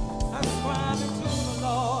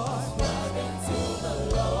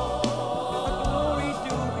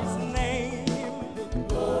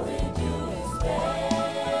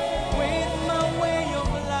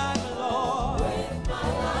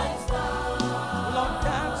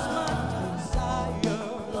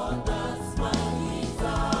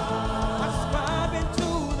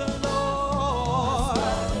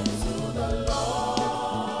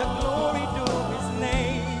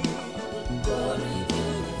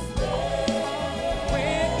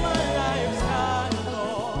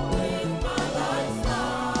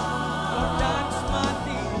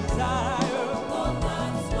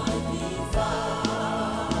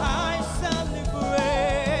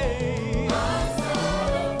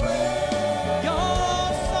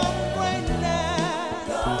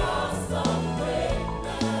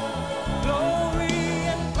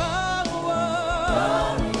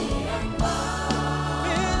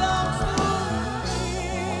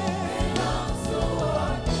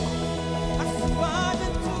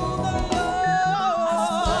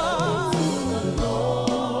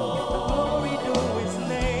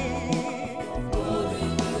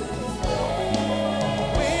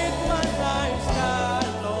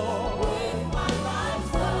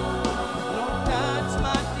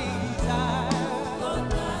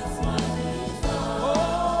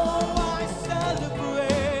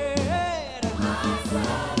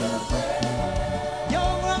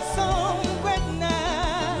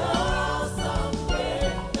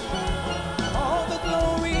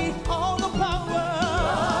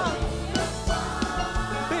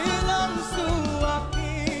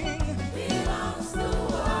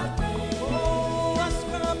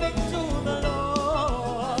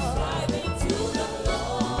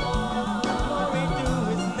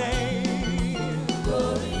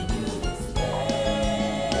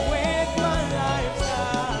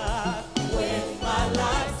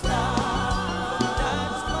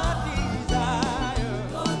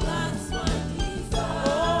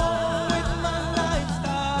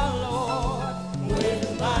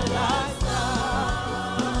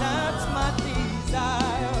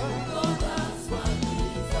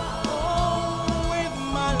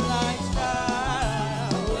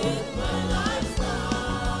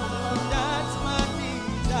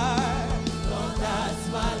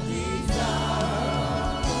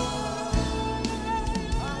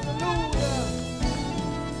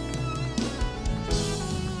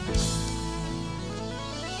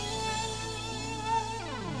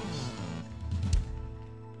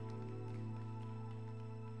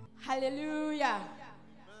 Hallelujah.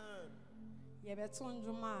 Yebeton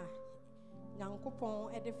Juma.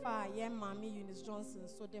 Nyankopon edifa ye mami Eunice Johnson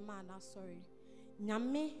so the man sorry.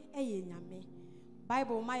 Nyame eye nyame.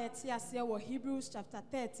 Bible ma yeti ase wo Hebrews chapter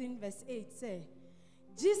 13 verse 8 say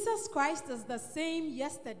Jesus Christ is the same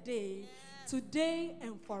yesterday, today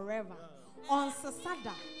and forever. On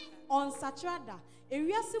sasada, on satrada,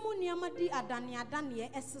 ewiasemu niama di adane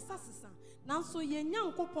esesa sesa. Nanso ye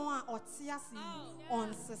Nyankopon a otiasi on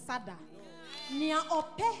sasada. Nia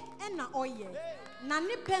ope ena oye. Na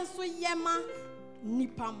ni penso yema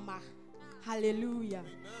nipama. Hallelujah.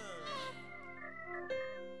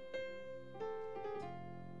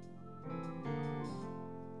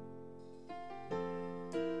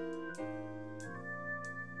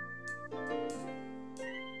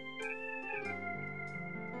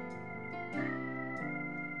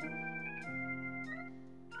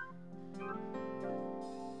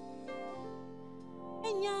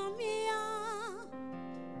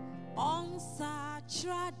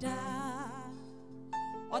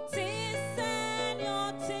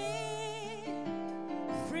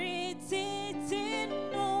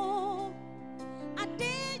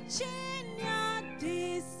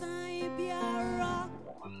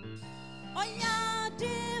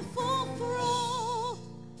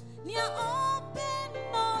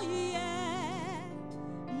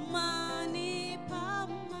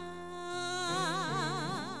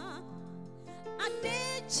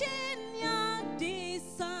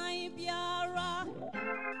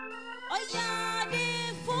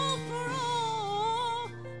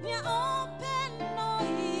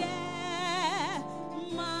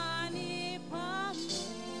 Money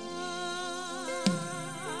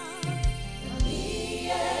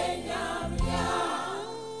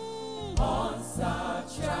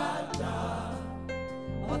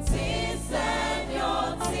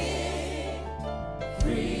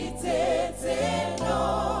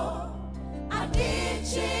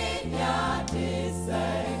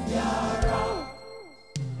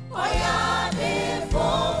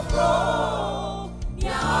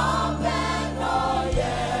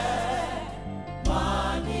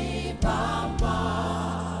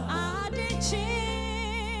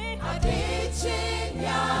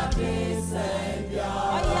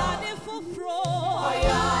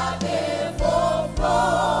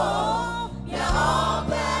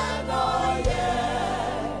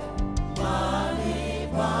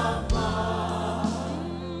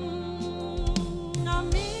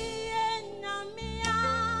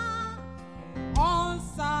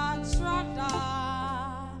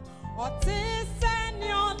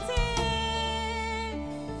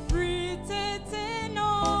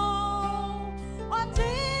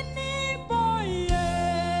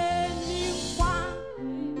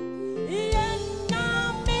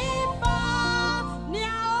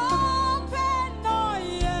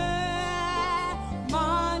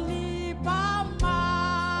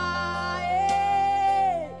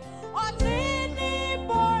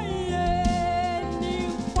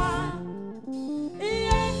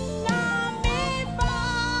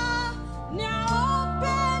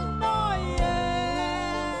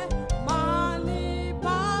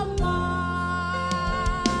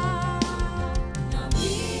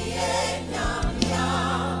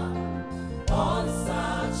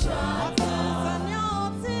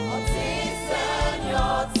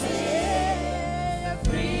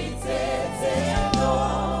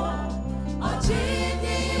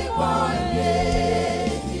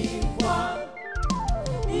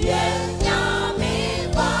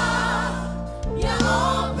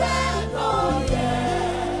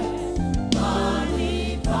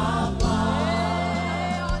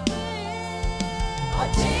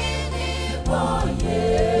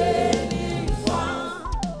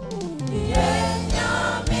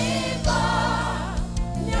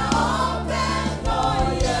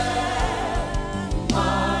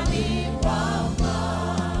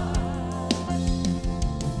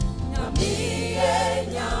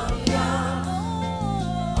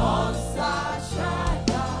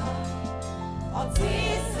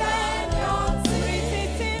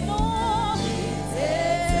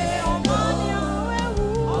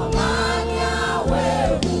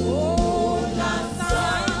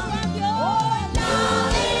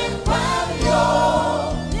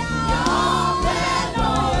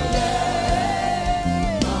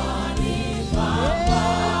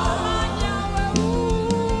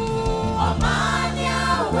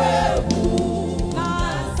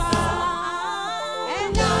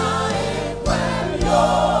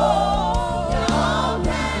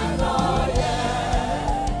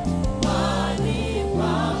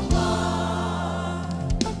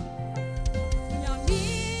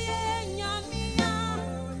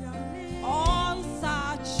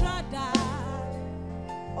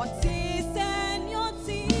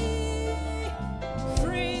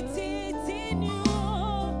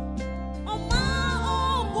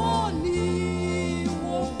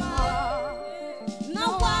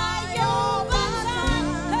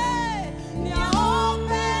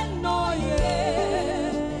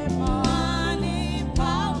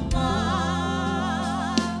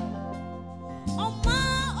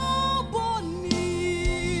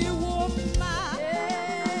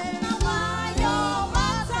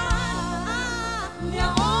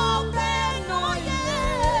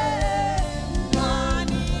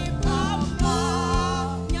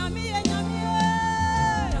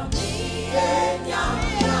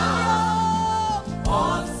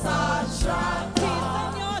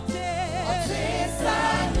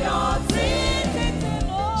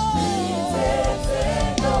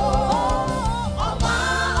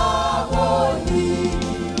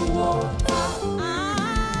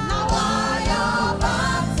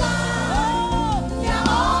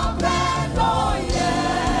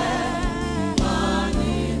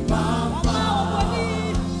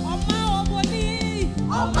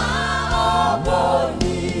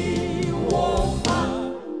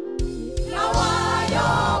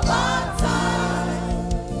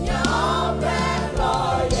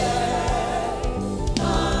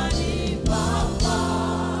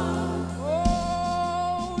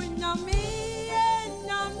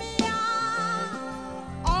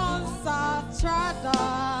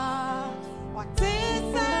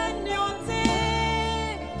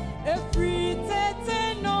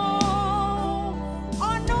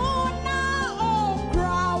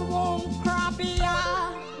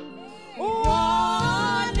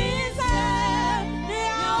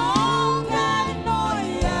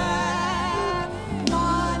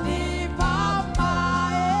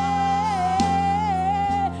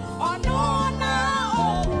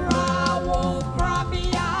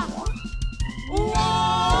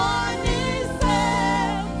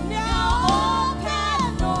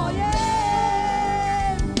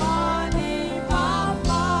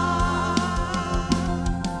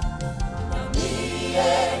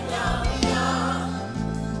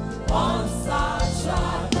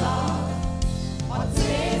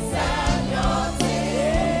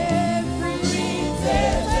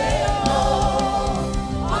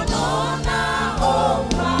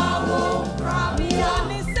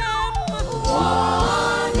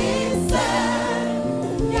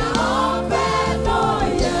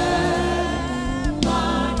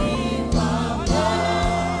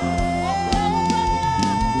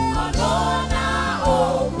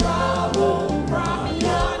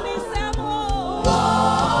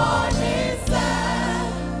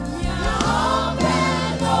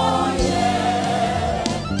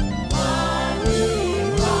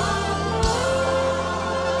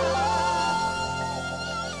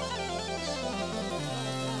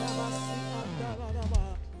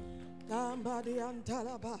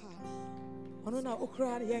Talaba. Onona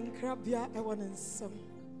okra yen krabia e wonensem.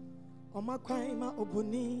 Omakwan ma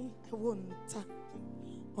obuni e wonta.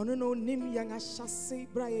 Onona onim yen ahyase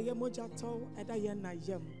bra ye mojato eda yen na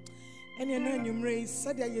yem. Ene na nwumre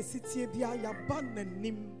sadia yesitie bia ya ba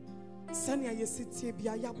nanim. Sania yesitie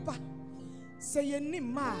bia ya ba. Se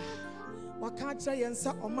yenim ma waka kire yen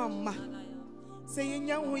sa omamma. Se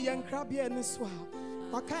yenya hu yen krabia ne so a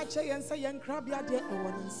waka kire yen sa yen krabia de e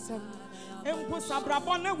wonensem. Empo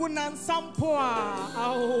sabrabo ne wunan sampo a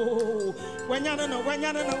awo wanyana no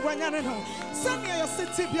sania your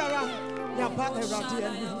city biara ya ba erade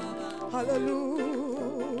ani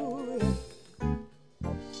hallelujah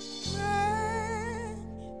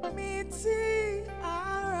miti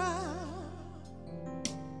ara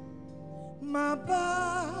maba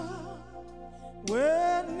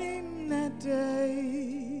wenim na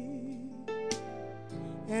day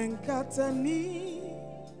enkatani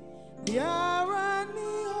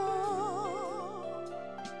Yarani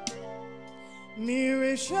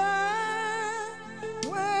Mirisha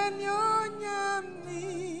when you're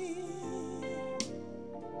yummy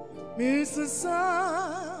Misasa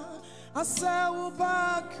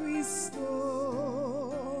Asauba Christo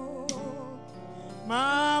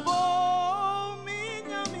Mabo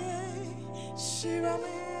Minyami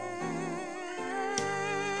Shirame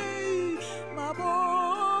Mabo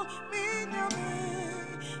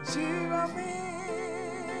Shirame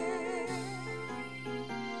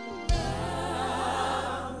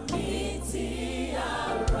Mitiara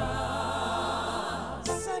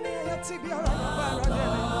Sania Yatibiara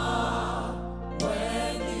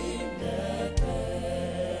when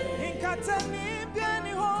in Katani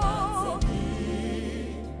Biani Ho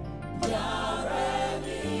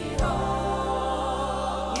Yarani Ho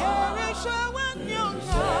Yerisha when you're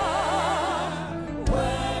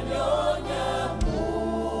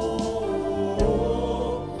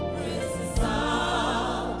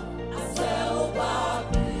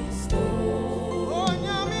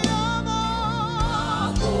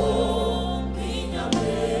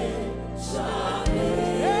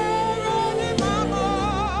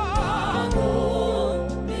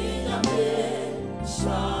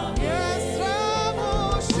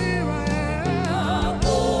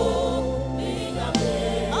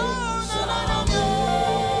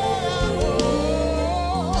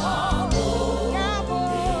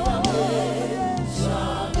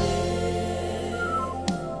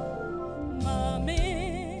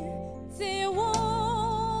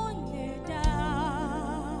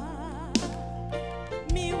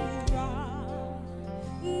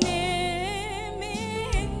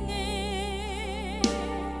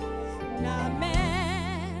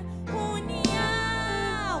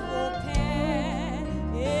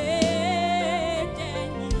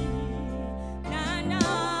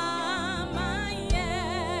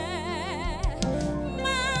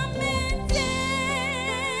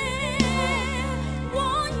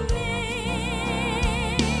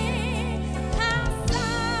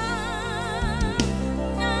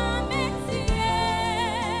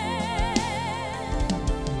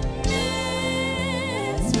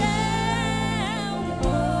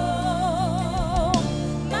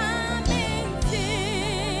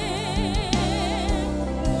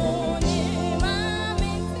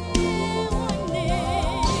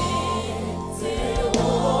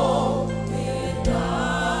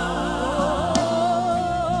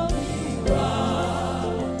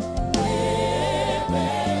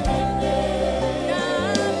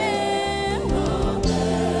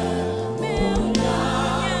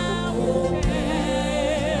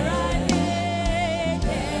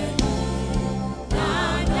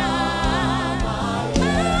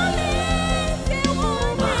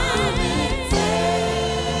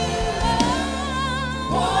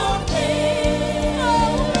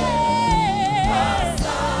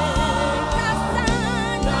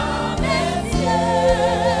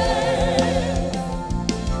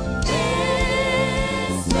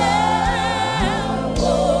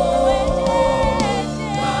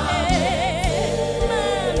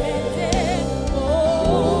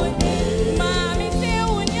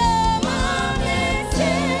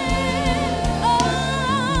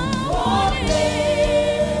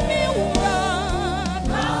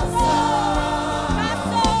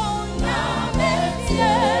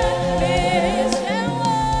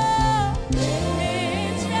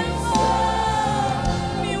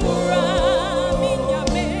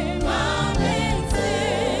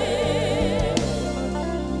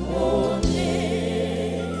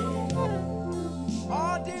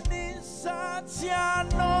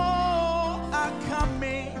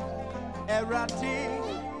Erati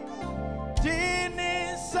Dini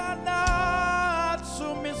Sana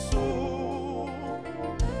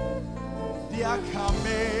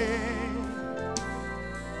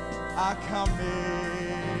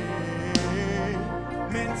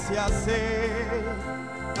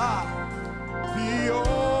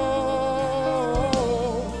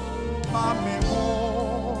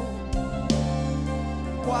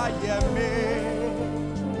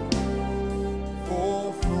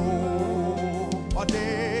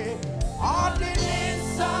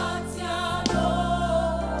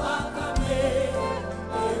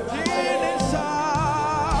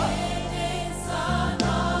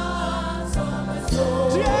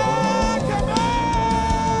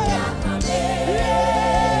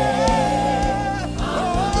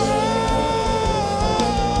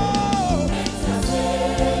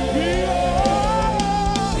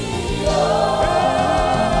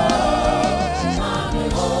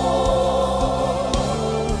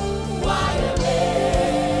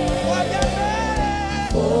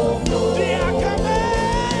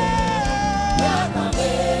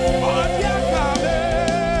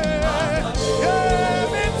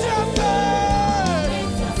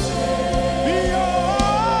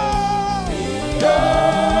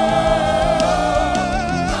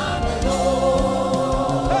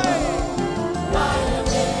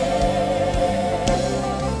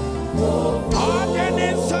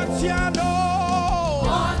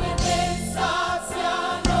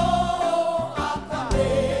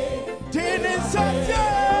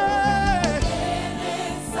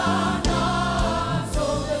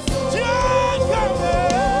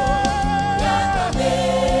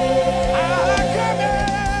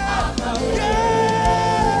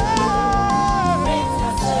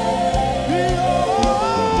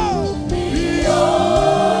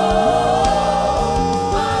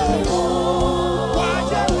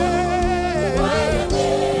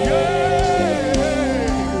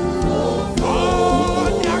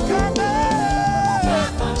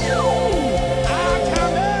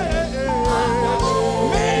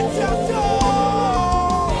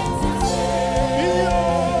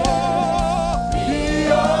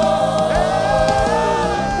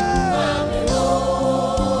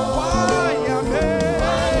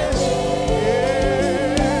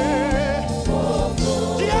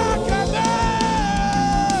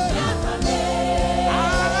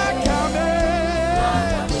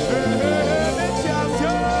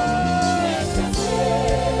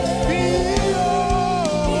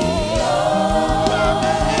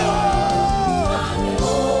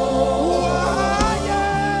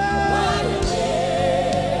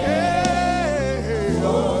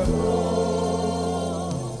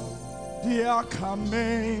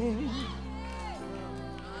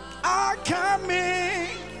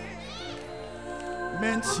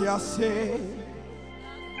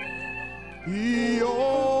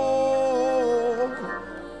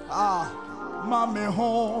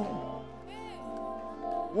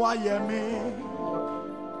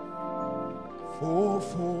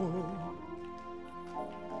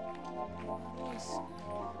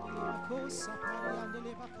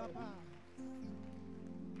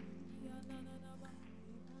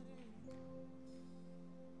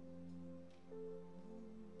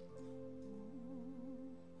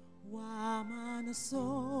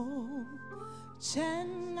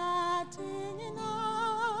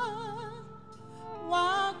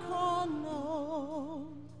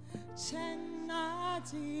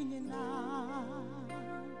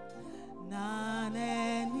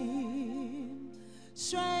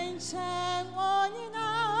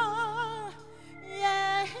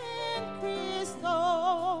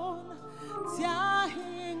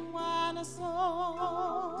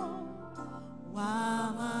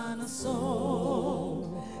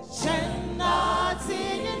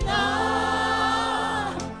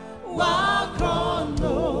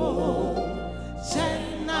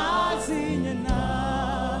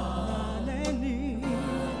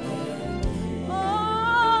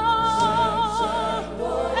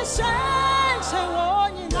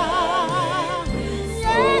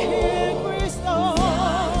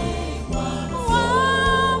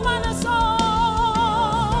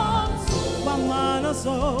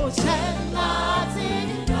So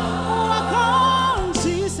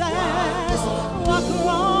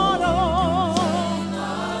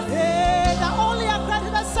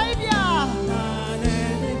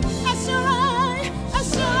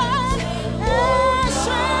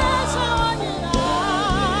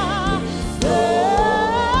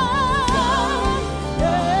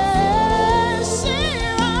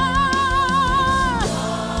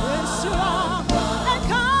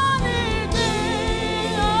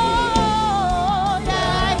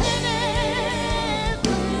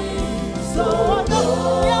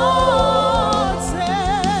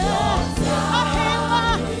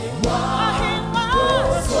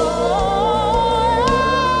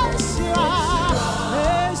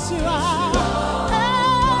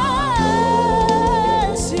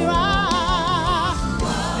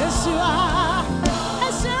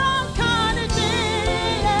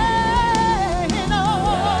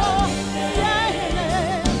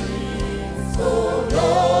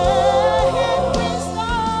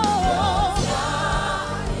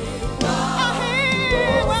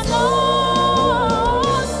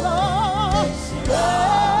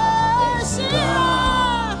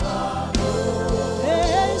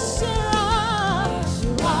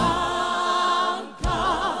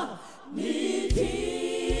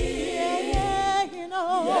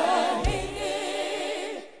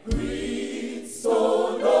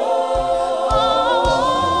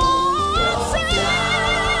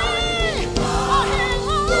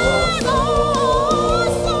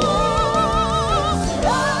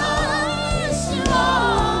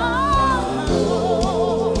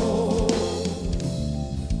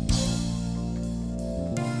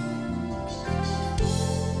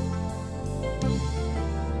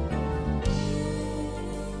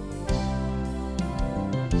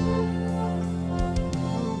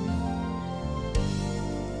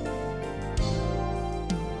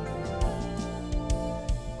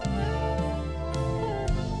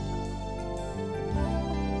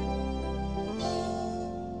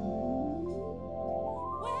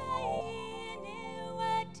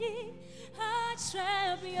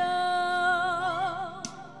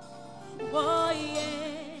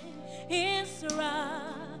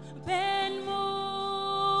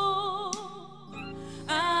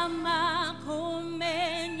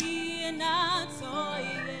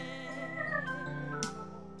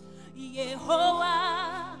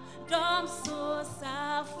Yehovah, dom so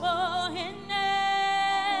sa for hene,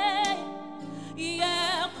 ye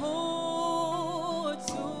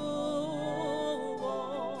kutu.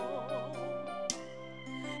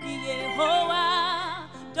 Yehovah,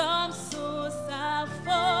 dom so sa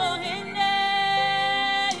for hene,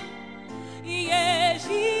 ye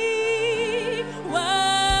jiwa.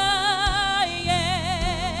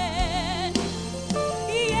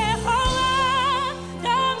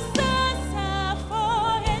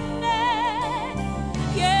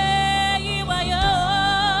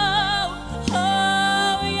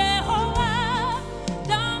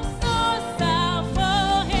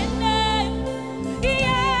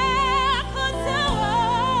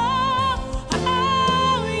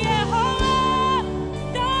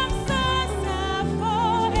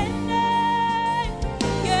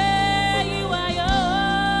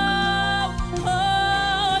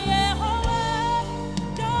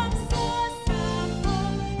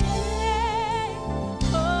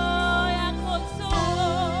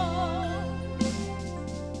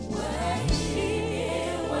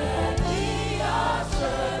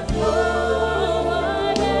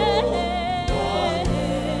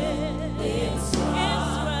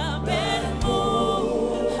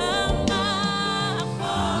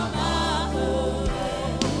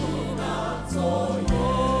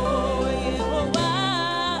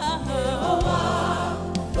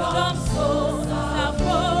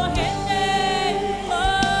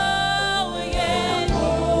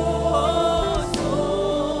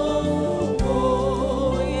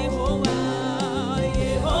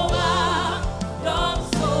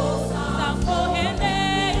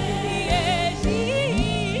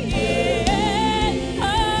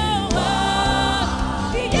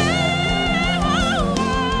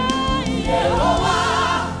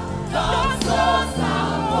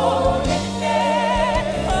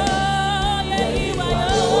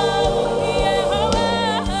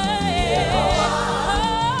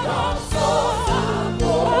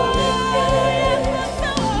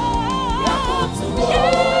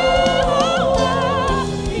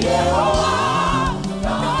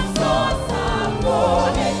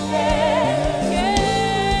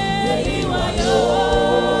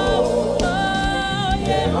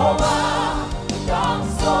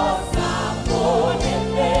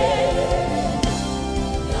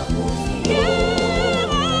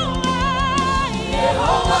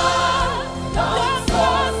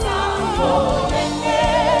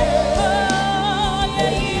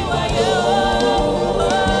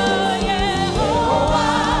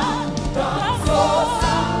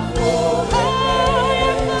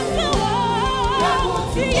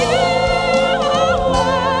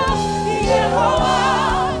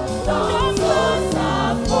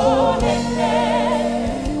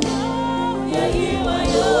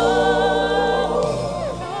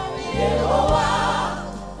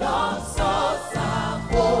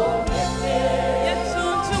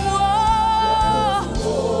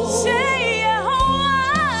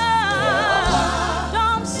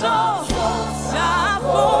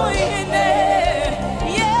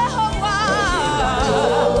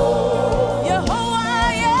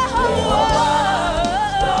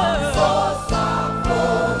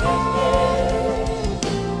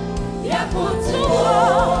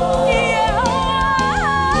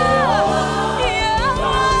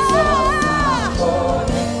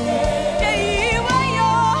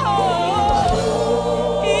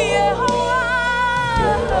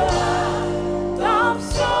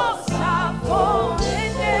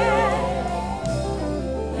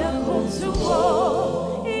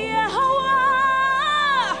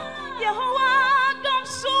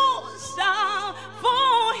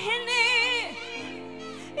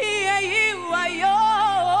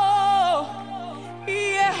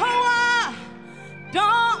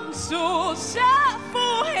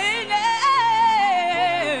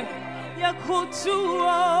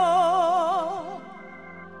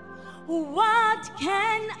 What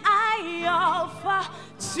can I offer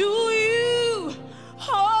to you,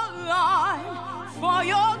 oh Lord, for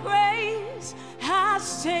your grace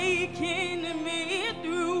has taken me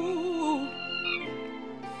through.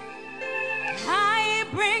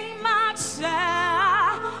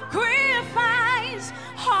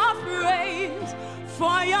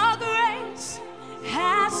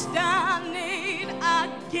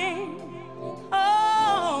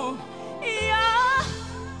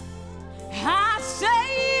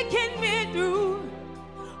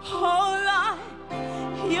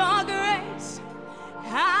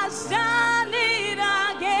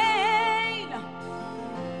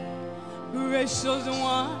 Gracious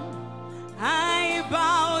one, I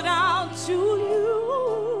bow down to you.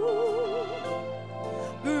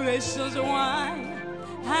 Gracious one,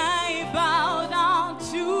 I bow down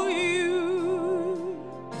to you.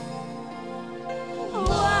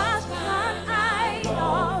 What can I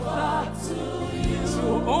offer to you? So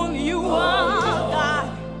only you are God.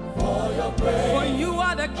 For you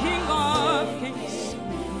are the King of Kings.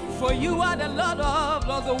 For you are the Lord of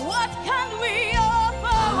Lords. What can we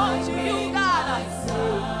offer to you, God?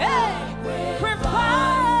 Hey,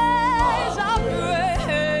 price of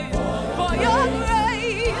grace. For your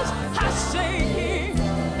grace has taken.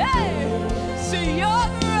 Hey, see your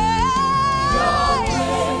grace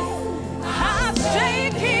has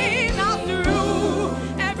taken us through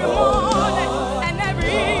every morning and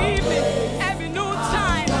every evening, every noon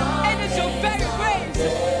time. And it's your very grace.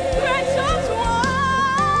 Gracious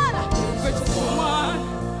one,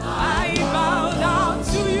 I bow down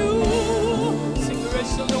to you. Sing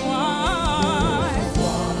gracious one,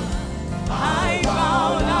 I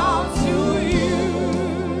bow down to you.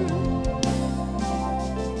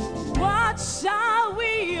 What shall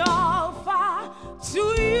we offer to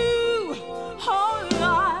you, oh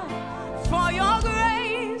Lord? For your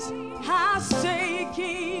grace has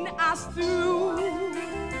taken us through.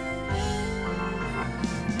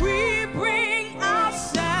 We bring our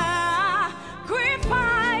sacrifice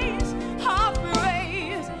of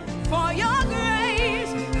praise, for your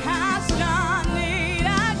grace has done it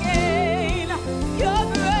again. Your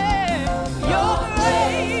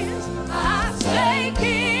grace has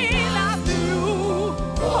taken us through,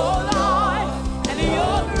 oh Lord, and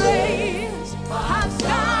your grace has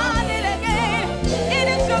done it again. It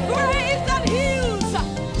is your grace that heals.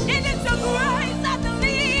 It is your grace that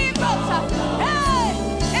delivers. Hey,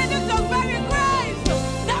 it is your very grace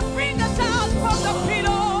that brings us out from the pit,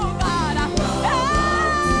 oh God.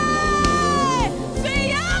 Hey, see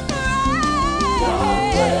your grace.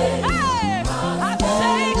 Hey, has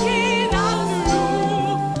taken us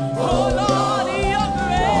through. Oh Lord, your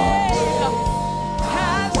grace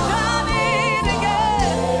has done it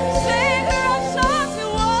again. Sing gracious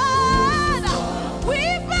one, we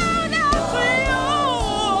bow down to you.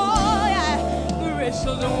 Yeah.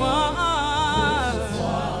 Gracious one,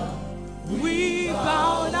 we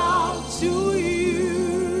bow down to you.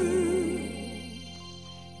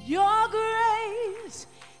 Your grace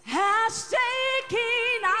has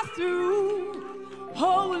taken us through,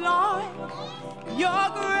 oh Lord. Your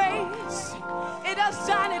grace, it has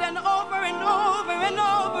done it and over and over and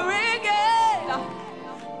over again.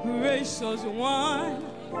 Gracious one,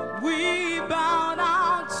 we bow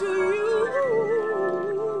down to you.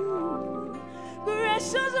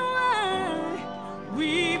 Gracious one,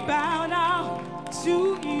 we bow down to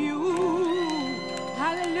you.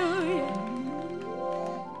 Hallelujah.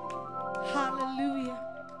 Hallelujah.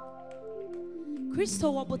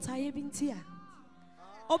 Christo wabotaye bintia.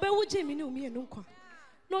 Obe wuje mini umi enukwa.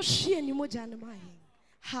 No shie ni moja na maye.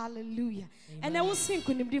 Hallelujah. And I will sing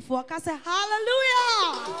kunimdi for I say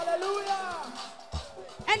hallelujah. Hallelujah.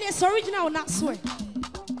 And it's original not swear.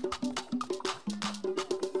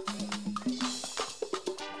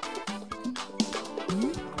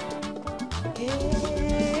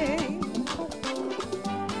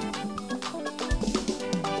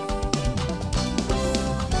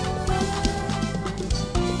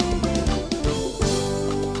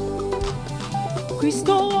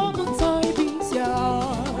 Cristo obutai bintia,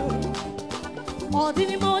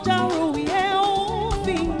 ordini moja rowi e o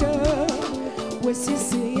finger, we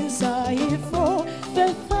sisi inside for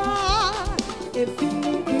the far if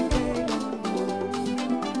you can.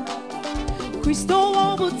 Cristo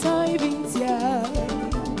obutai bintia,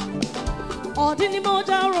 ordini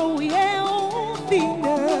moja rowi e o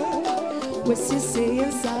finger, we sisi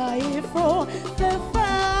inside for the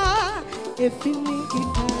far if you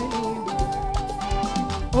can.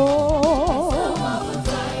 Oh,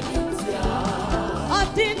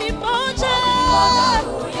 adini moja,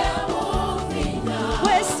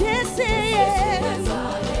 we say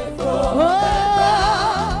oh,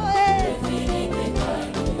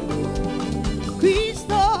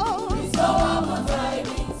 Cristo,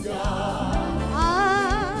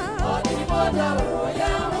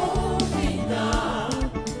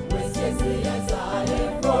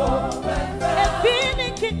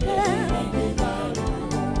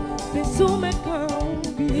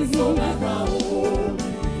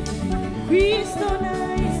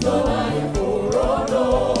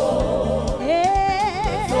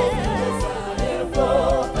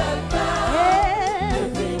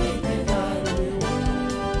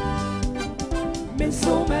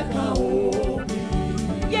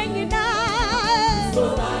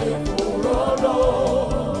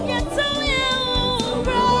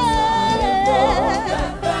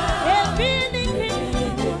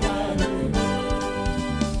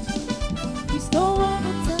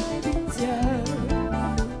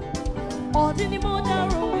 Ordinary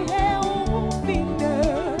modern finger.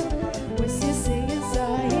 When she sings, I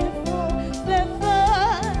am for the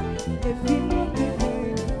fun. If you need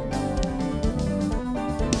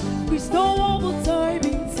we stole all time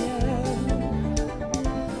in time.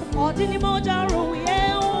 Ordinary modern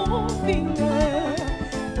finger.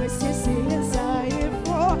 When she sings, I am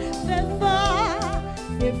for the fun.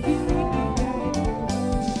 If you need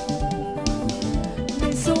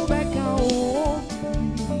so back home.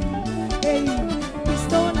 Hey, we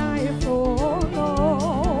stole I for no.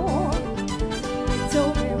 Tell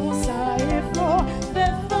me what's I for the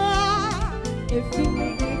far. If you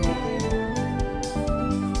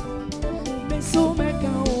me so back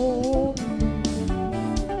home.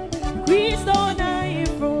 We stole I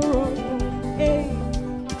for hey.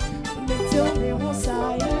 Tell me what's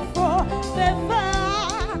I for the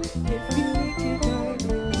far. If you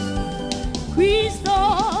Cristo.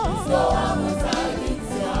 So I'm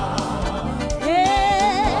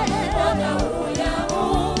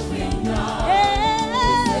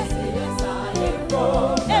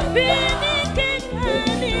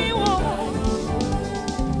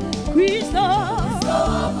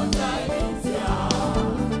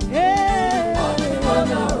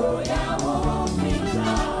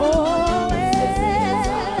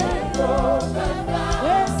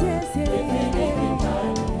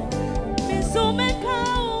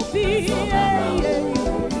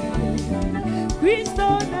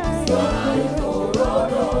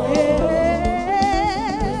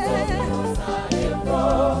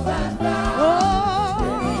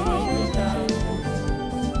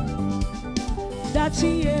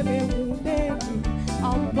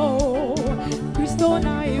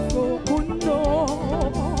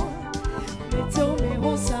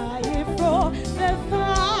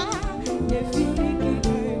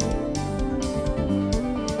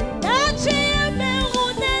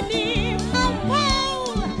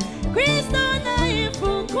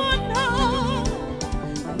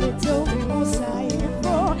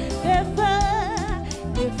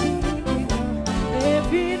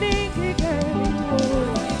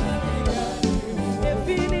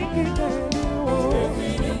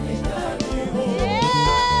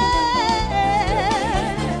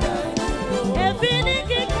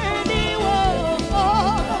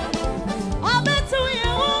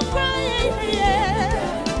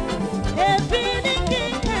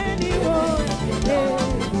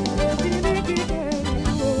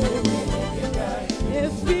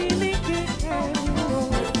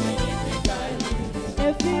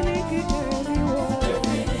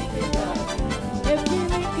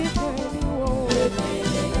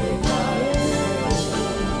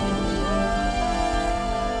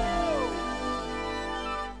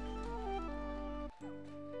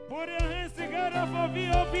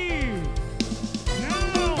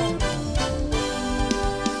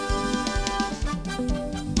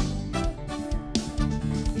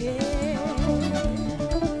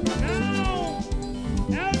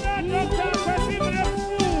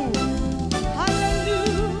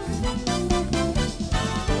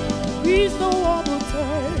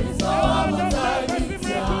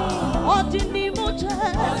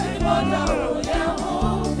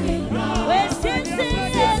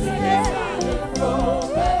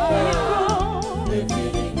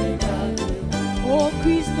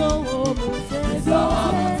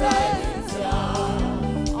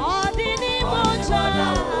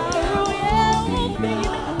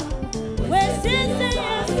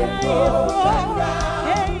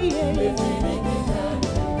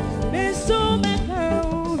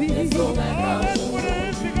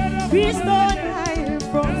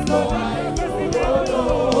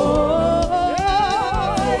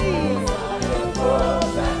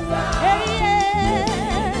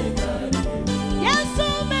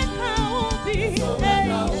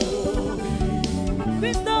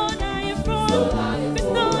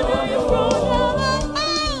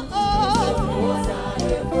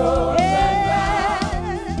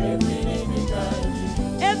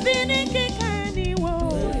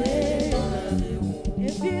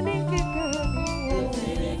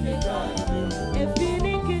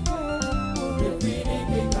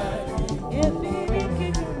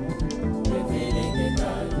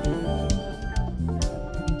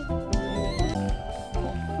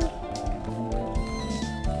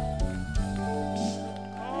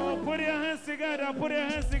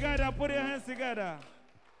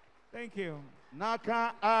Thank you.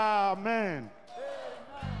 Naka, amen.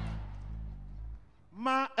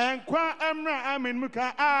 Ma enkwa emra amen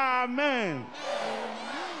muka, amen.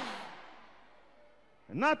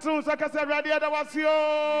 Natun sakasa radia da wasio.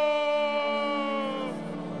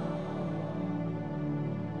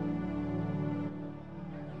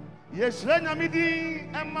 Yesre nyamidi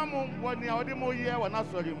emamo woni awde mo ye wona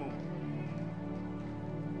sori mu.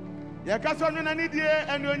 Ye kaso no na nidie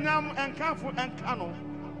enuonyam enkanfo enkano.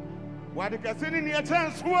 Wade kase ni ne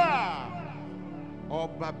chanso a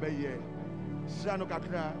oba beye. Shano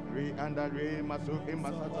kakra re anda re maso e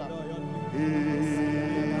masata.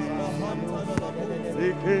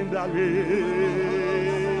 Ekenda re.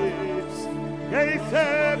 Ye se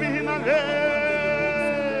bihina re.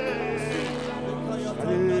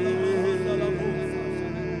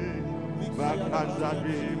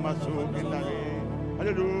 Bakandare masogindare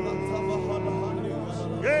hallelujah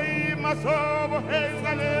hey masobo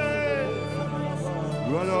hengale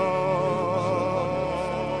wala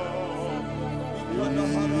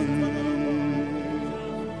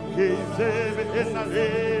hey sebe enale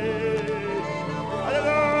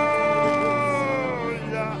hallelujah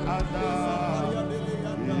ada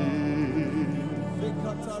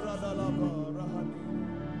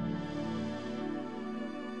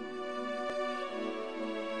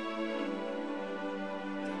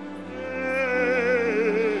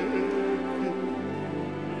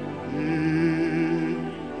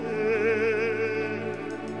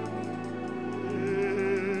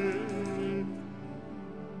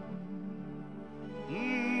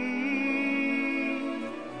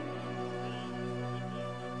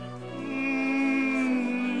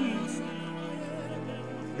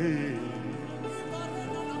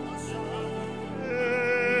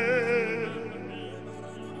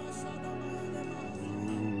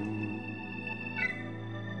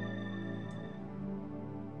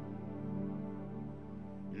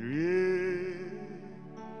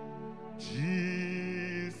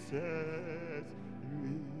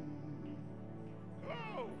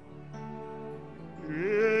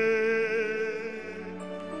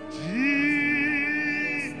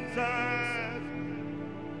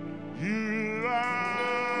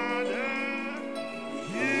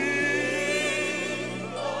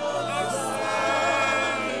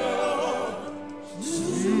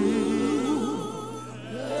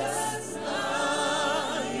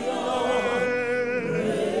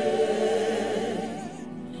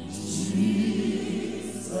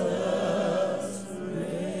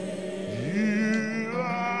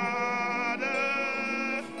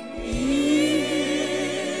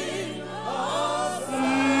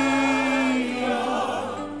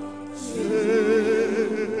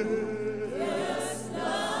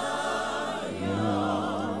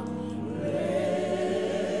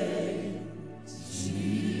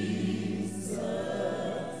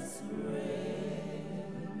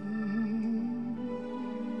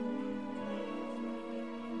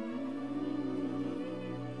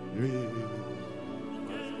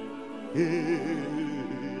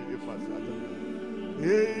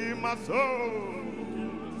Hey, my soul.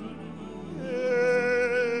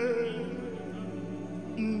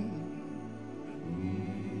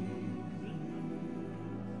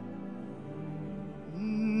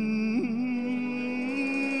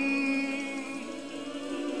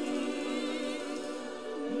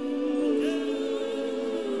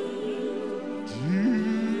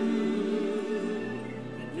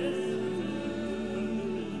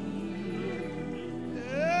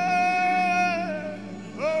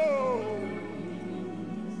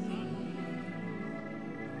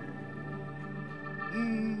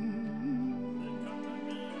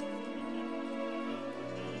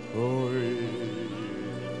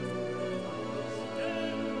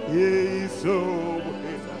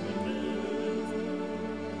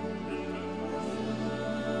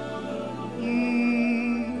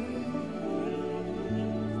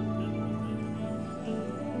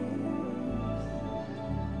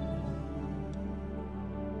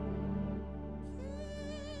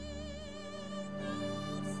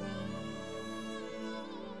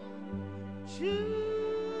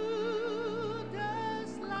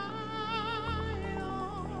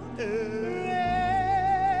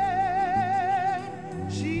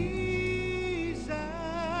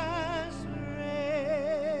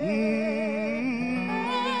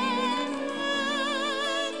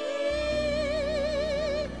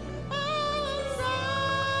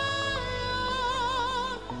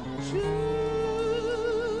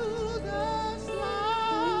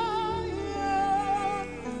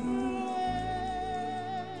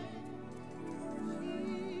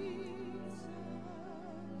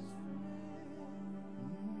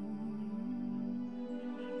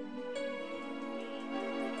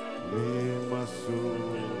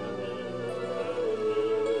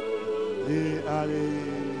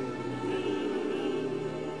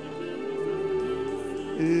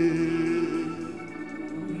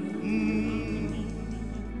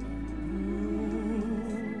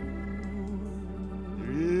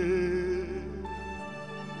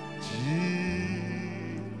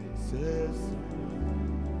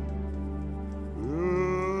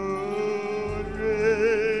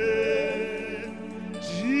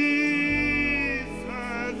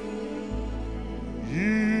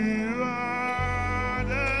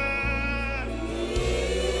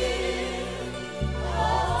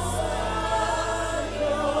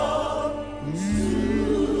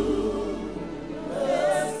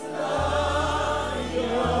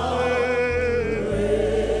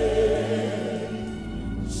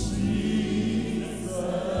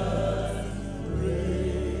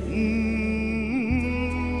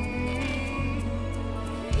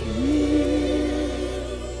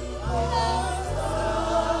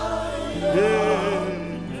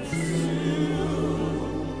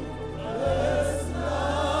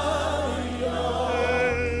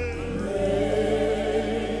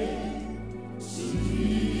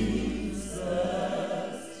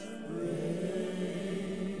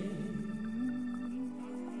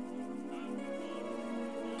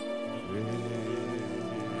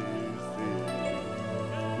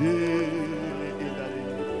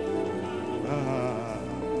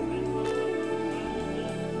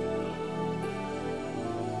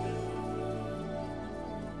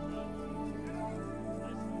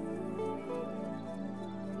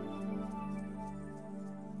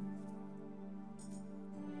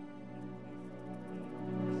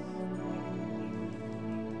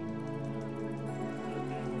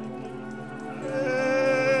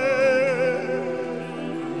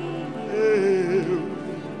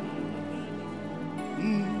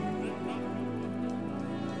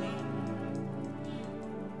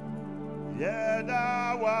 Yeah,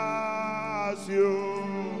 that was you.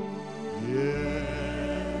 Yeah,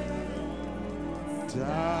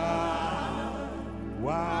 that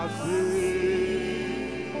was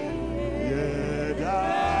it. Yeah,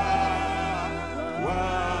 that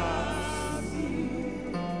was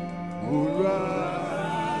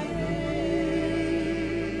alright.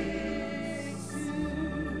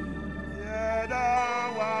 Yeah,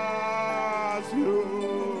 that was you.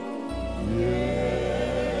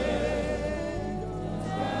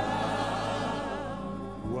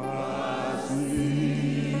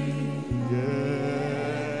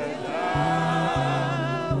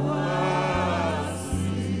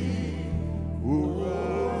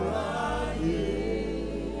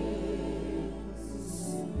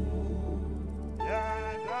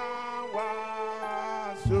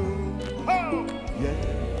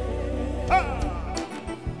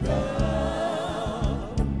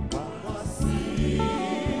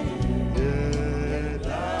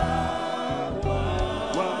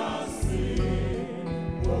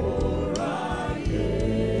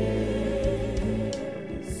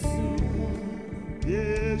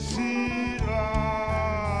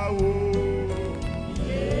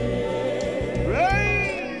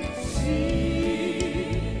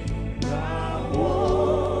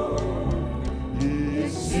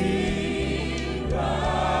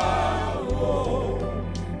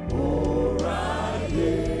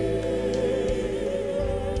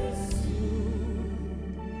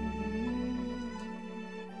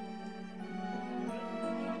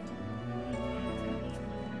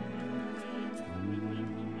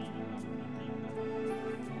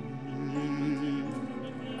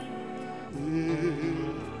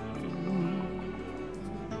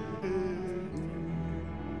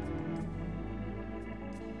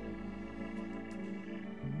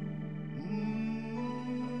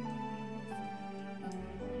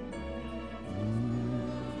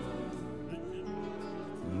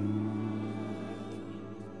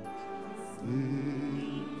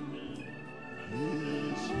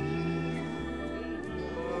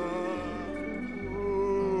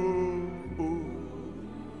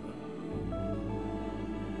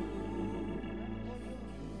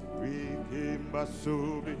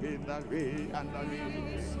 So begin the way and the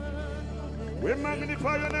way. We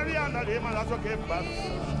magnify your name and the name of the Lord.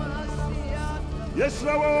 Yes,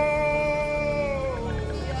 Lord.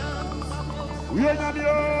 We are not you.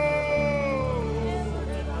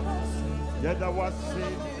 Yet that was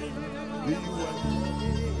it. We were.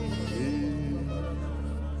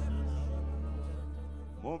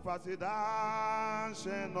 Mon face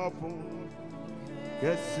dancing upon.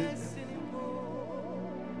 Yes, it.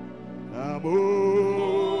 Amour,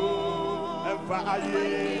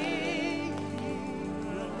 enfaillé,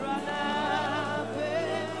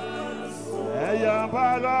 ayant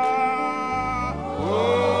pas là,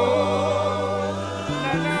 oh,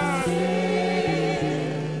 nana,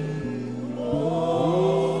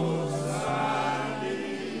 oh, sali,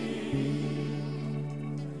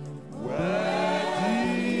 wedi,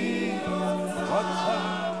 wata,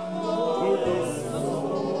 oh,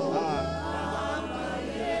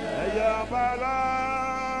 Bala,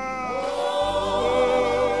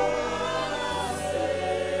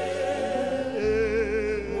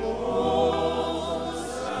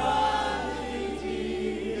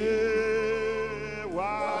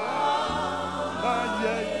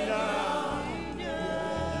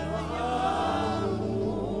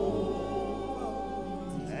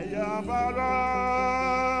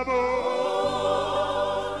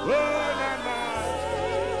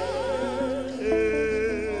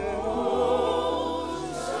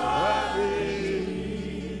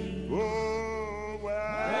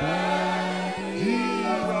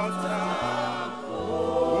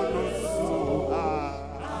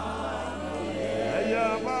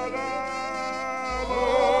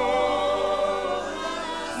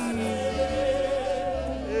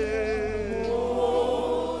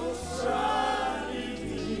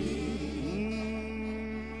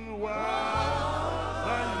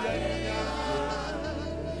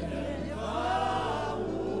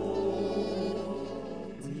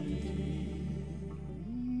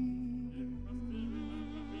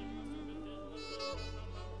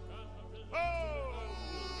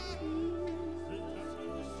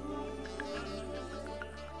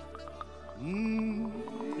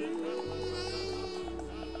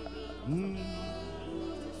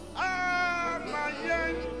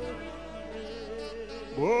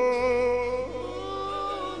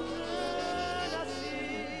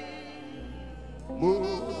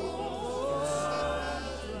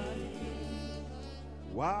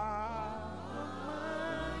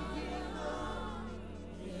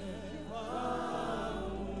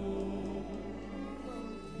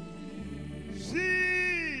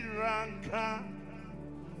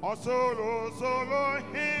 Oh, solo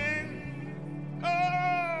him.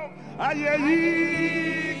 Oh,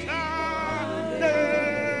 ayayika.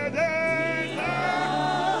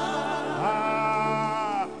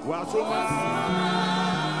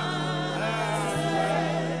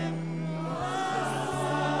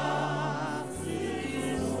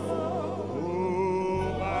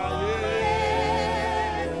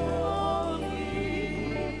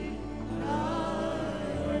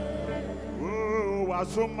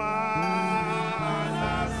 Wasuma.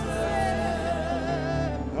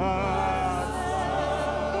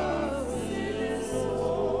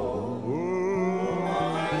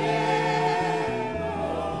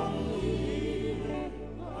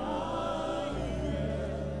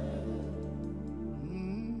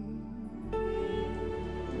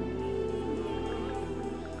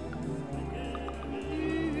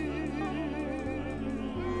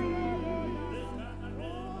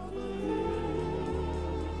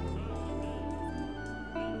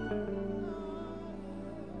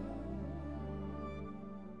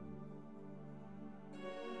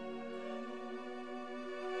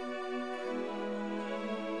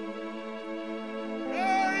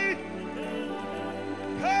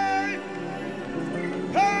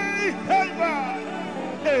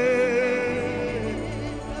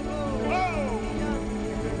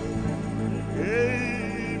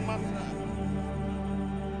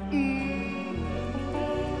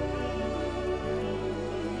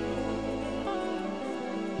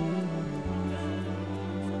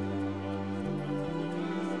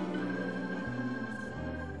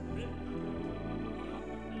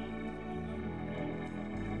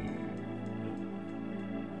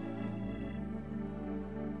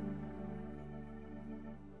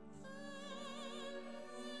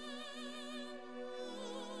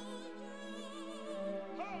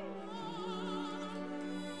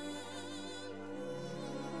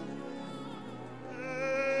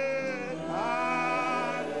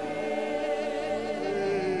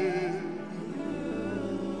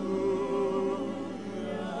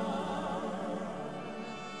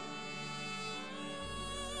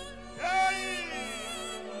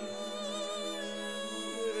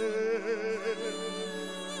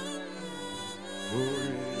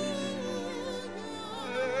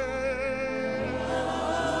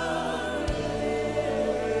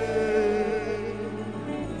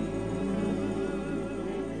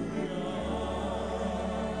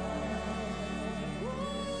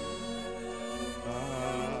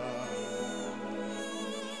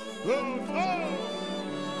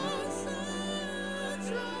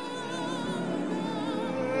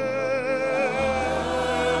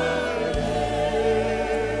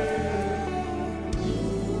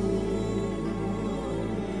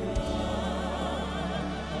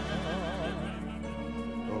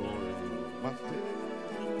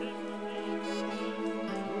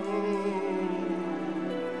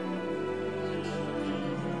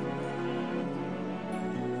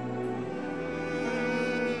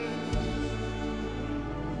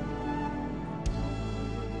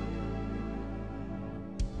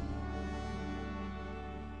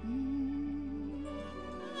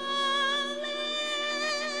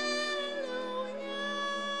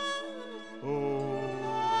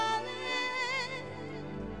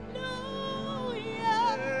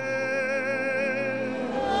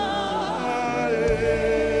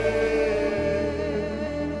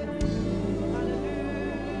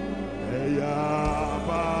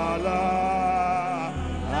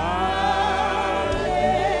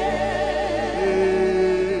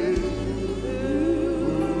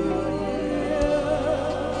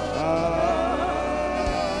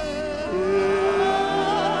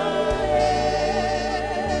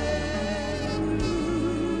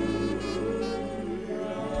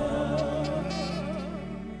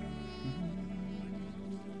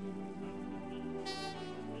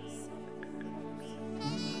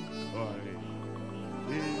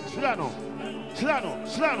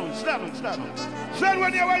 Slano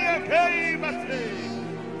when you were came at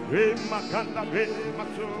Remakanda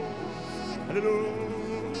Remaso.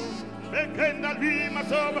 Hallelujah. Ekenda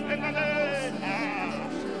Remaso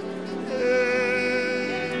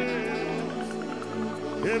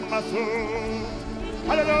Remaso.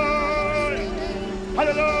 Hallelujah.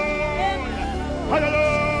 Hallelujah.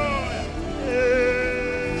 Hallelujah.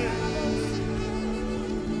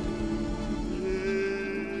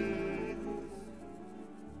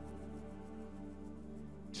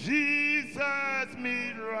 Jesus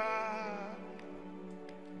mira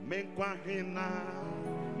menkwahina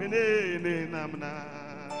menene namna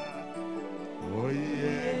oh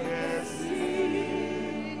yes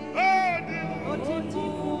oh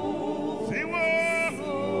siwo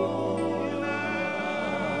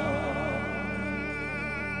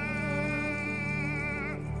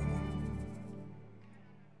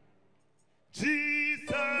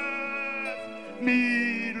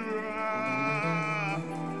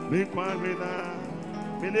me kwamina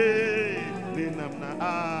mine ninamna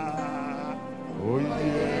ah oh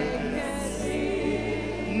yes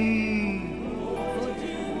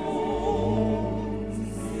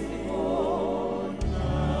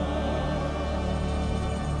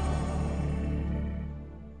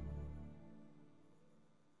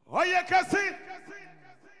oh yeah kasi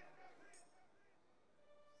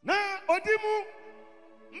na odimu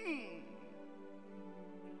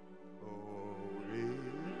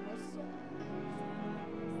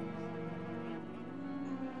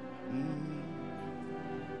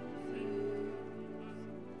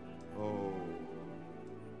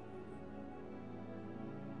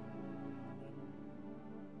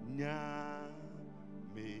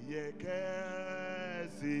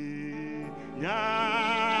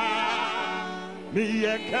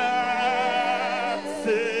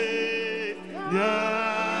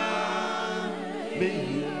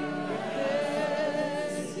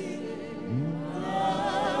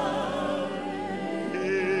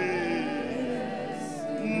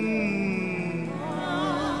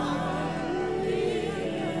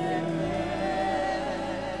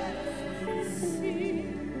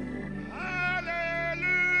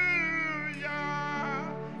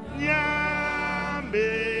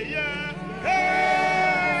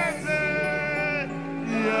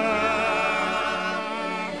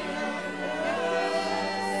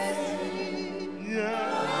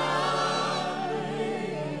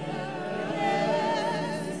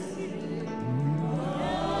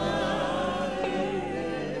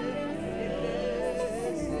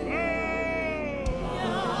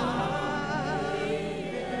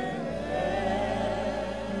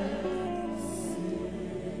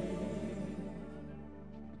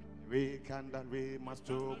that we must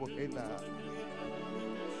do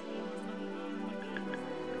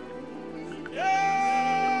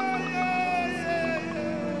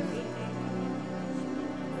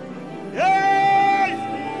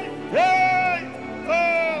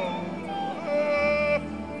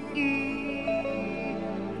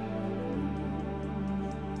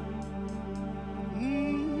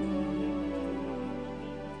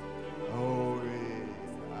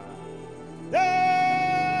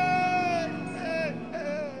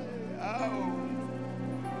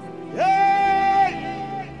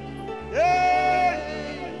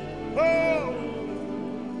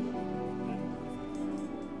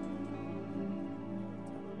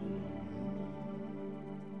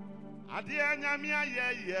Adia nyamia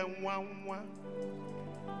ye nwanwa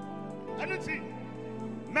anuti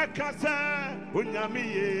meka sa onyami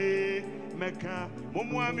ye meka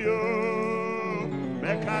momwami o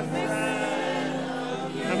meka sa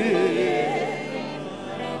nyami ye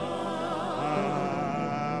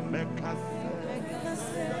meka sa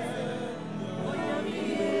onyami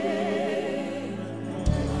ye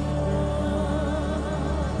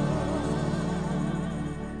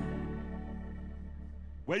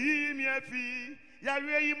wayi mi afi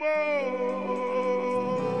yawe yimo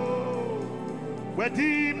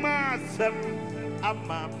wadi masem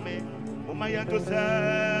amame umaya to sa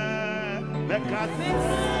bekase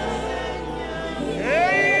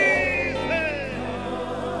hey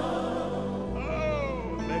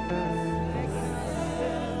oh bekase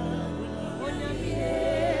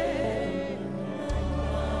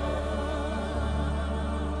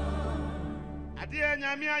adia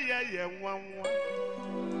nyame aye nwanwa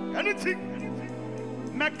anything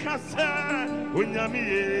mekasa onyami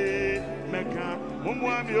ye meka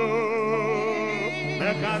momwami o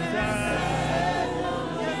mekasa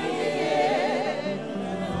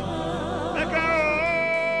meka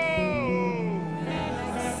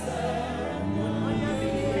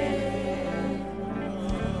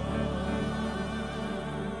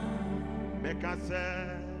mekasa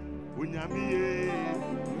onyami ye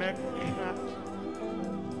meka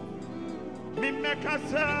mi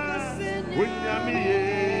mekasa onyami ye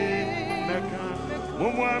meka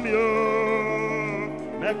momwami o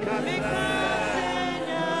mekasa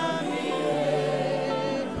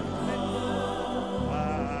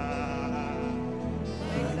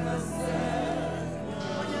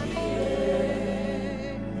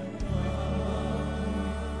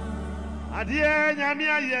adie nyami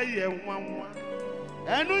ayeye nwanwa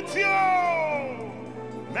enu ti o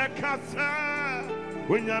mekasa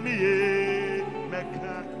onyami ye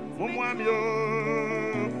meka momwami o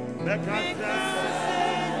mekasa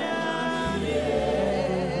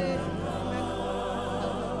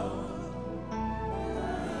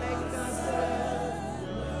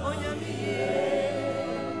onyami ye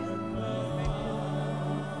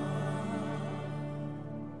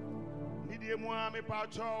nidie mo me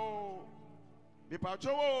pacho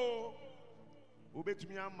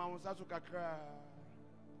Ubetumi ama unsa so kakra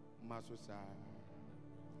masosa.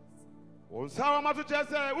 Onsa wa matu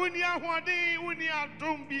chese uni ahodi uni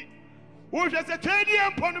adumbi. Wo hwese twedi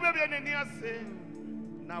empo no be be nani ase.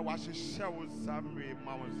 Na wa hyehyɛ wo samre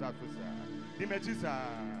ma unsa so sa. Di mechi sa.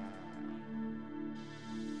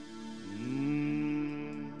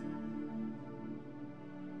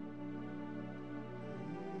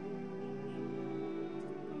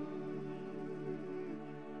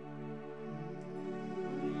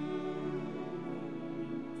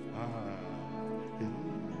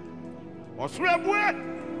 Osrebwe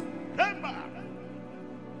Kemba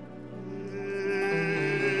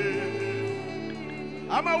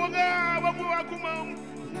Ama wanga wabu wakuma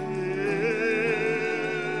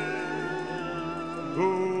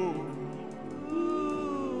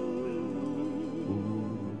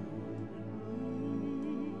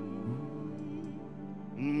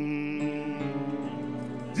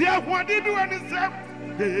Dia kwadi bi wani sep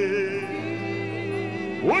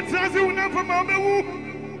Wotasi unafa mamewu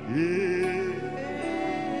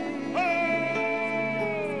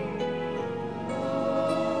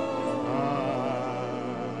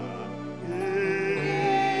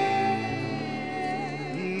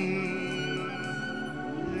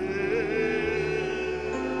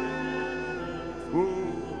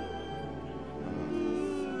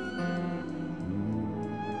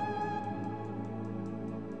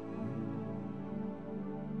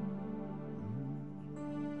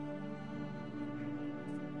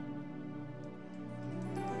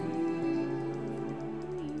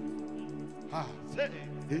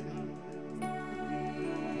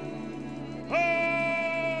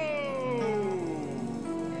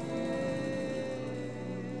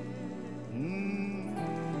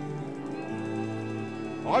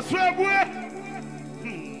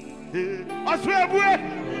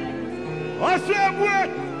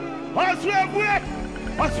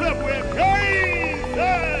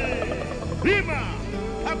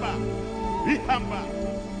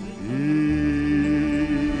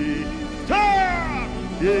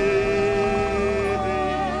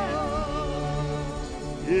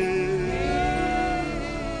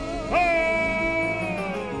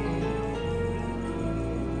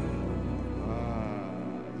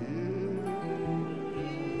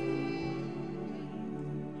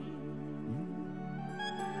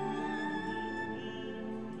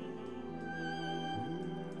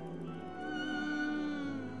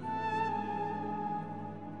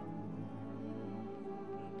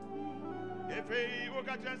Hey,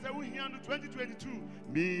 Oga Jansa, we here in 2022.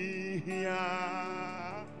 Me here,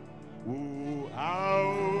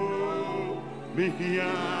 me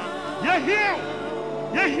here. You're here,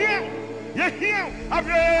 you're here, you're here. I'm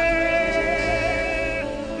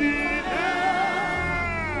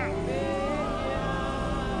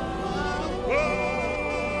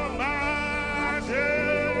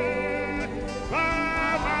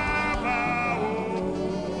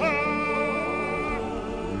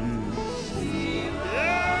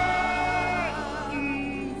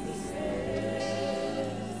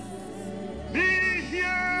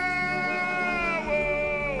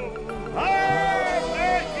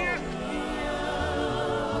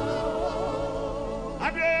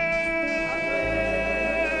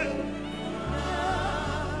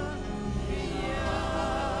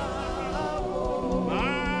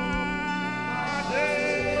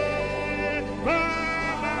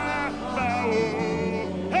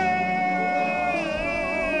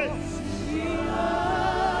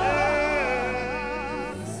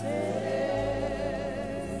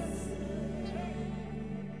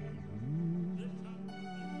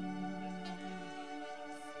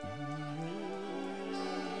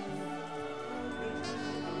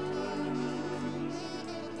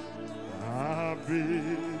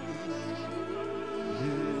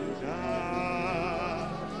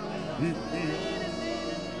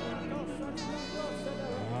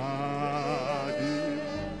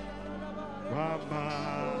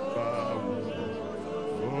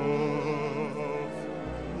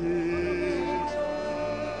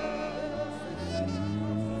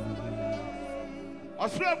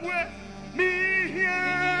Osrebwe, me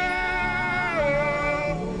here.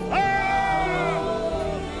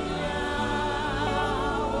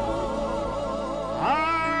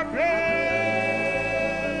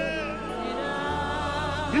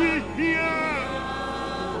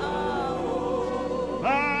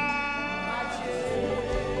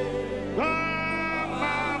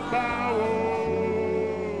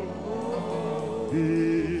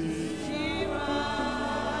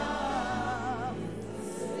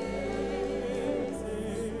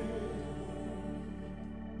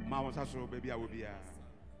 So baby, I will be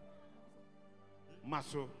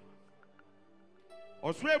Maso.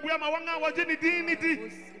 Oswe buya mawanga waje ni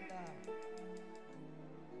di.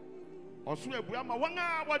 Oswe buya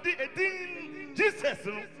mawanga wadi edin Jesus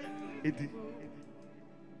no edi.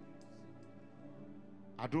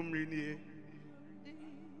 Adom renie.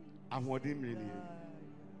 Ahodi renie.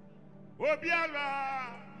 Obiara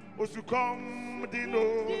osukom dino.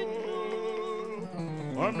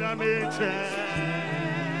 Omra meche.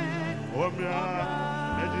 Omra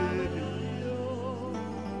edi.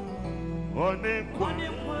 Onenkwa.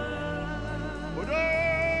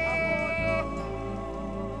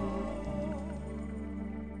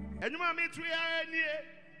 Enyuma me tu ya nie.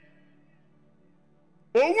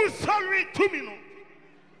 Owu sorry to me no.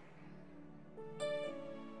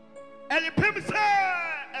 Elipem se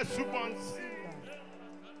esubons.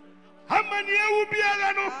 Hamani ewu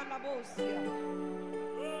biara no.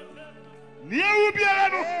 Ni ewu biara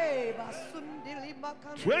no.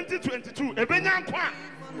 2022 ebenya nkwa.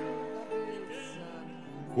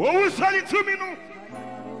 Owu sorry to me no.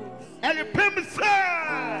 Elipem se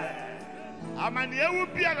amani ewu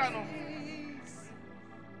biara no.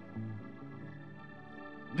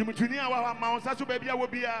 Dimutuni awa maunsa so baby awo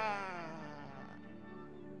bia.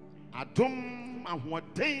 Adom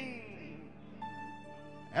ahoden.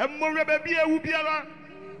 Emmore baby ewu biara.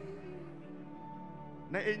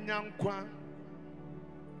 Na enyankwa.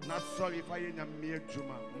 Na sorry fa yenyame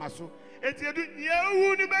adwuma maso. Eti edu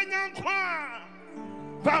yewu ni benyankwa.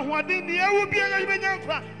 Fa ahoden ni ewu biara ni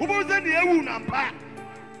benyankwa. Wo ze ni ewu na mpa.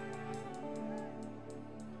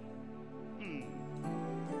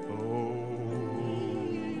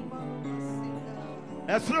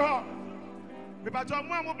 Esro me pato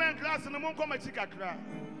mo am ben class no mon komachi kakra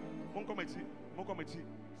mon komachi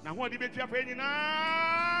na ho di betua fa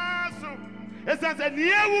nyina so esanse ni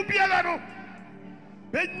ewu biara no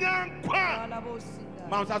benyankwa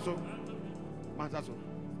mansa so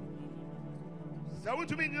sa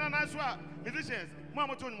wutu mi nyina na so a musicians mo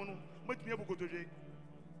am to nyum no matumi abukotoje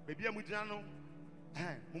bebi am gyina no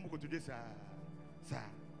mo bukotoje sa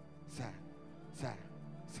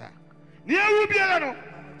ni ewu biara no.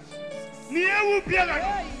 Ni ewu biara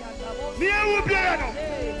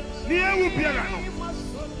no.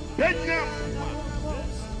 Benya.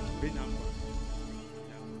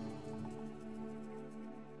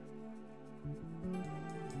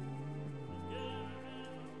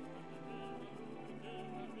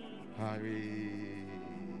 Hari.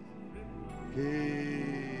 Ke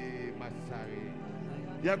masari.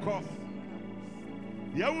 Yako.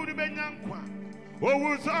 Yewu ni benya nkwa.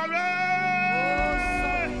 Oh, sorry.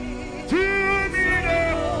 To me,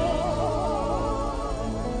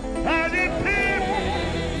 and it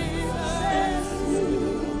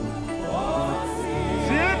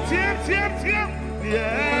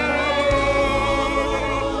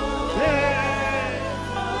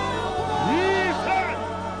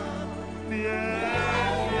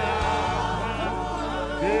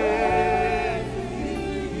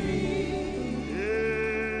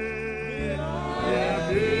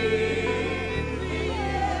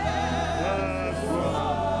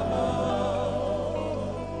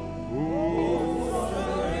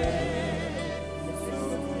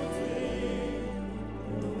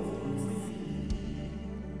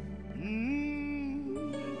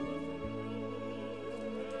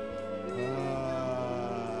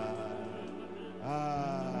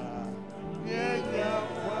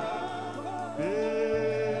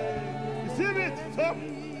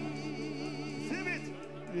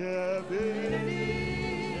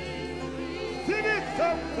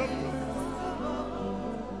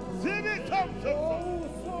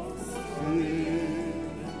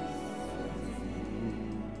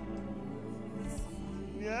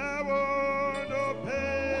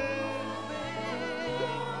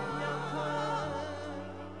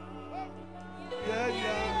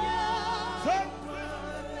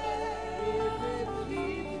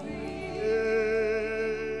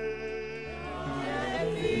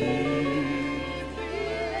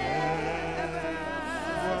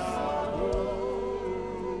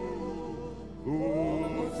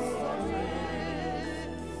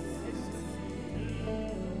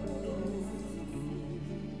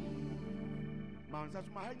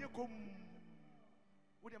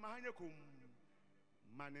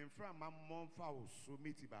Manenfra mammonfa so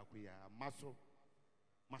meti baako ya maso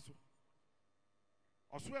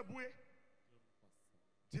oso ebue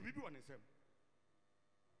jibibi wonesem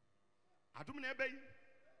adum na ebeyi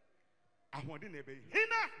ahode na ebeyi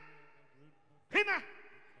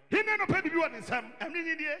hina no pe bibi wonesem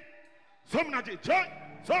emni die som na je joy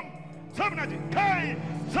som na je kai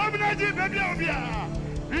som na je baby obia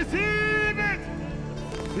receive it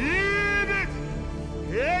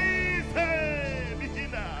Hey, say,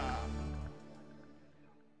 Nikina.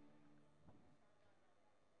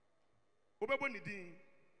 Obebonidin.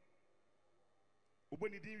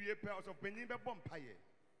 Obonidin we pay us of penny be bompaye.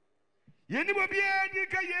 Yeni bo bia di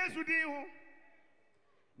ka Yesu din ho.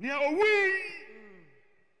 Nia owi.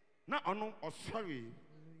 Na ono osori.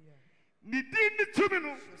 Ni din ni tumi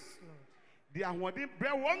no. Di ahwodin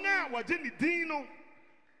bre won a waje ni din no.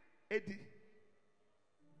 Edi.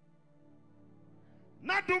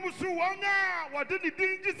 Na dum su won a wode ni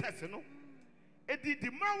din Jesus no. Edi di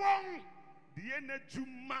ma won di ena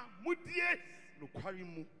juma mudie no kwari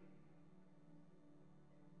mu.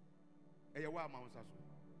 Eye wa ma won saso.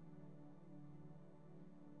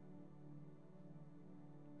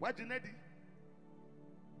 Wajinedi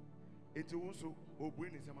eti wonso obu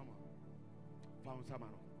ni se mama found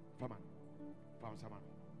samano famano found samano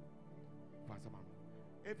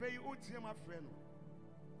efe yi o tie ma frɛ no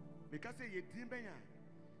because ye din benya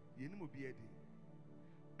ye ni mo bi edi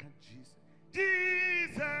can Jesus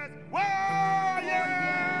oh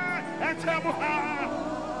yeah and Jesus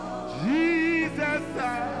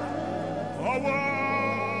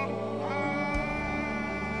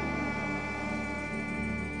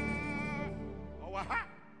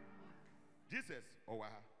Jesus, oh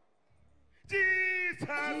wow.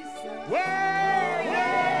 Jesus, oh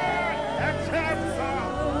yeah,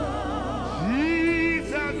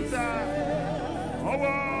 Jesus, oh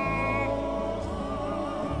wow.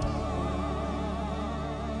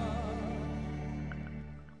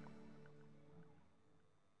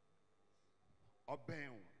 Obey.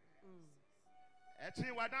 Echi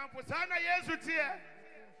wadam pusana Yesu tie.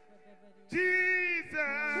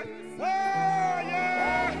 Jesus, oh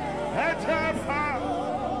yeah,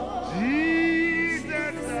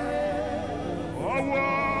 Jesus, oh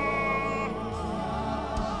wow.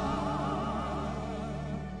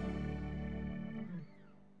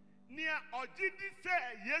 Nia ojidi se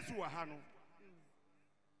Yesu wahano.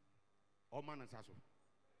 O man saso.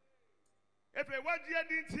 Efe waji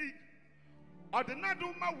edinti. Odinadu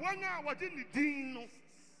ma wanga waji ni din no.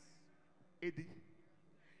 Edi.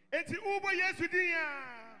 Enti ubo Yesu din ya.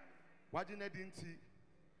 Waji na dinti.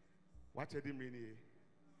 Wache di meni.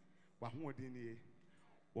 Wahu odini.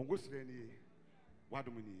 Wongo sreni.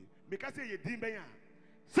 Wadumuni. Because ye din benya.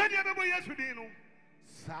 Send ya bebo Yesu din no.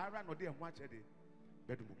 Sara no de ho ache de.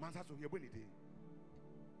 Bedumu. Mansa so ye boni din.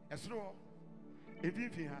 Esro.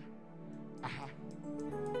 Evinfin ha. Aha.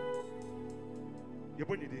 Ye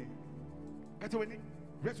boni din. Kata wani.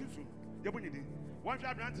 Resusu. Ye boni din. One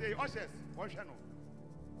shot brante ushers. One channel.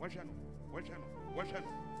 One channel.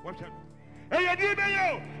 Hey, you did me,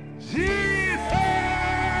 Jesus!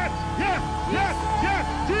 Yes,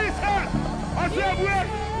 Jesus!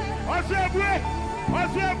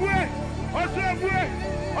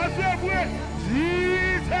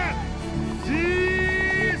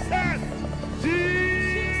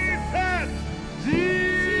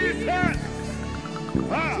 Jesus!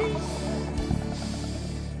 Ah!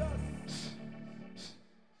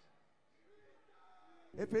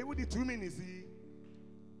 If I would 2 minutes,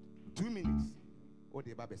 2 minutes, or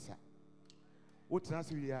the Babesa. What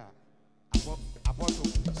transfer we are?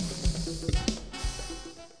 Apostle.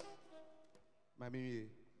 Mammy,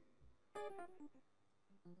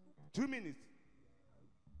 2 minutes.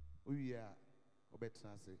 We are Obet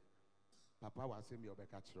Nancy. Papa was saying your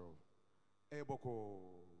back at row. Eboko,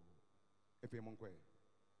 if you monque.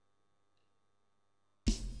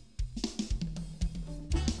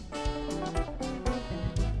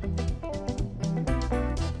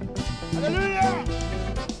 Hallelujah!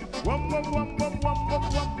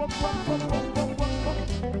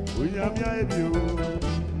 We are you.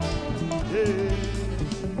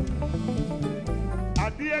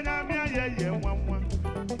 Adiana mia one.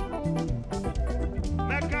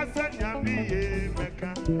 Meka senya mi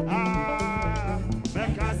meka. Ah,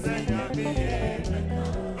 meka senya mi meka.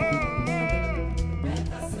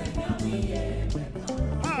 Meka senya mi meka.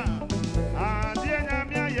 Ah, adiana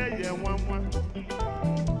mia one.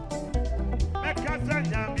 Meka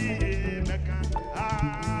senya mi meka.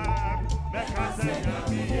 Ah, meka senya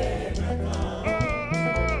mi meka.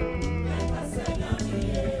 Meka senya mi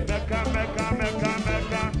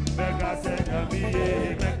meka. Meka senya mi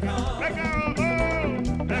meka. Meka senya mi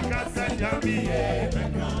meka. Meka senya mi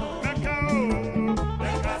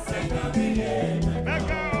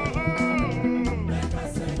meka.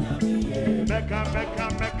 Meka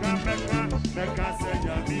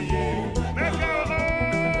senya mi meka.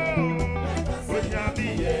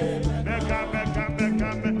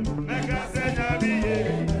 Meka senya mi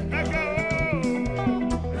meka.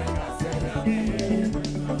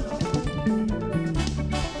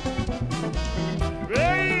 Hey!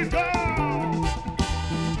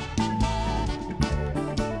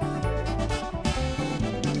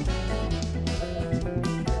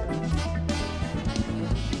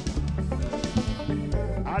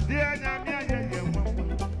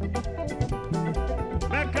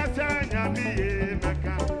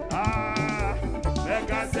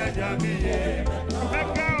 nyamiye